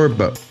Peace Corps,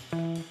 but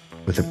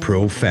with a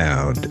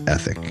profound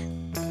ethic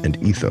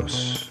and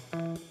ethos.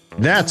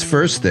 That's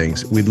First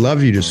Things. We'd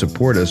love you to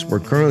support us. We're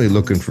currently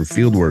looking for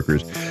field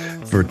workers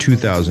for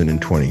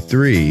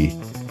 2023.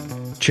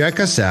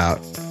 Check us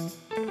out.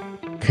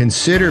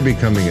 Consider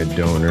becoming a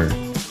donor.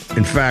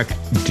 In fact,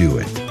 do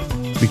it.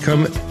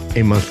 Become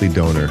a monthly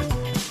donor.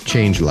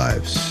 Change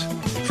lives.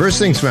 First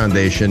Things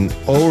Foundation,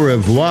 au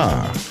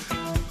revoir.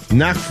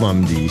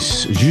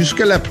 Nakvamdis.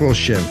 Jusqu'à la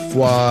prochaine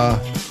fois.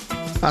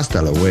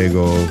 Hasta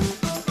luego.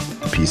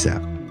 Peace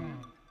out.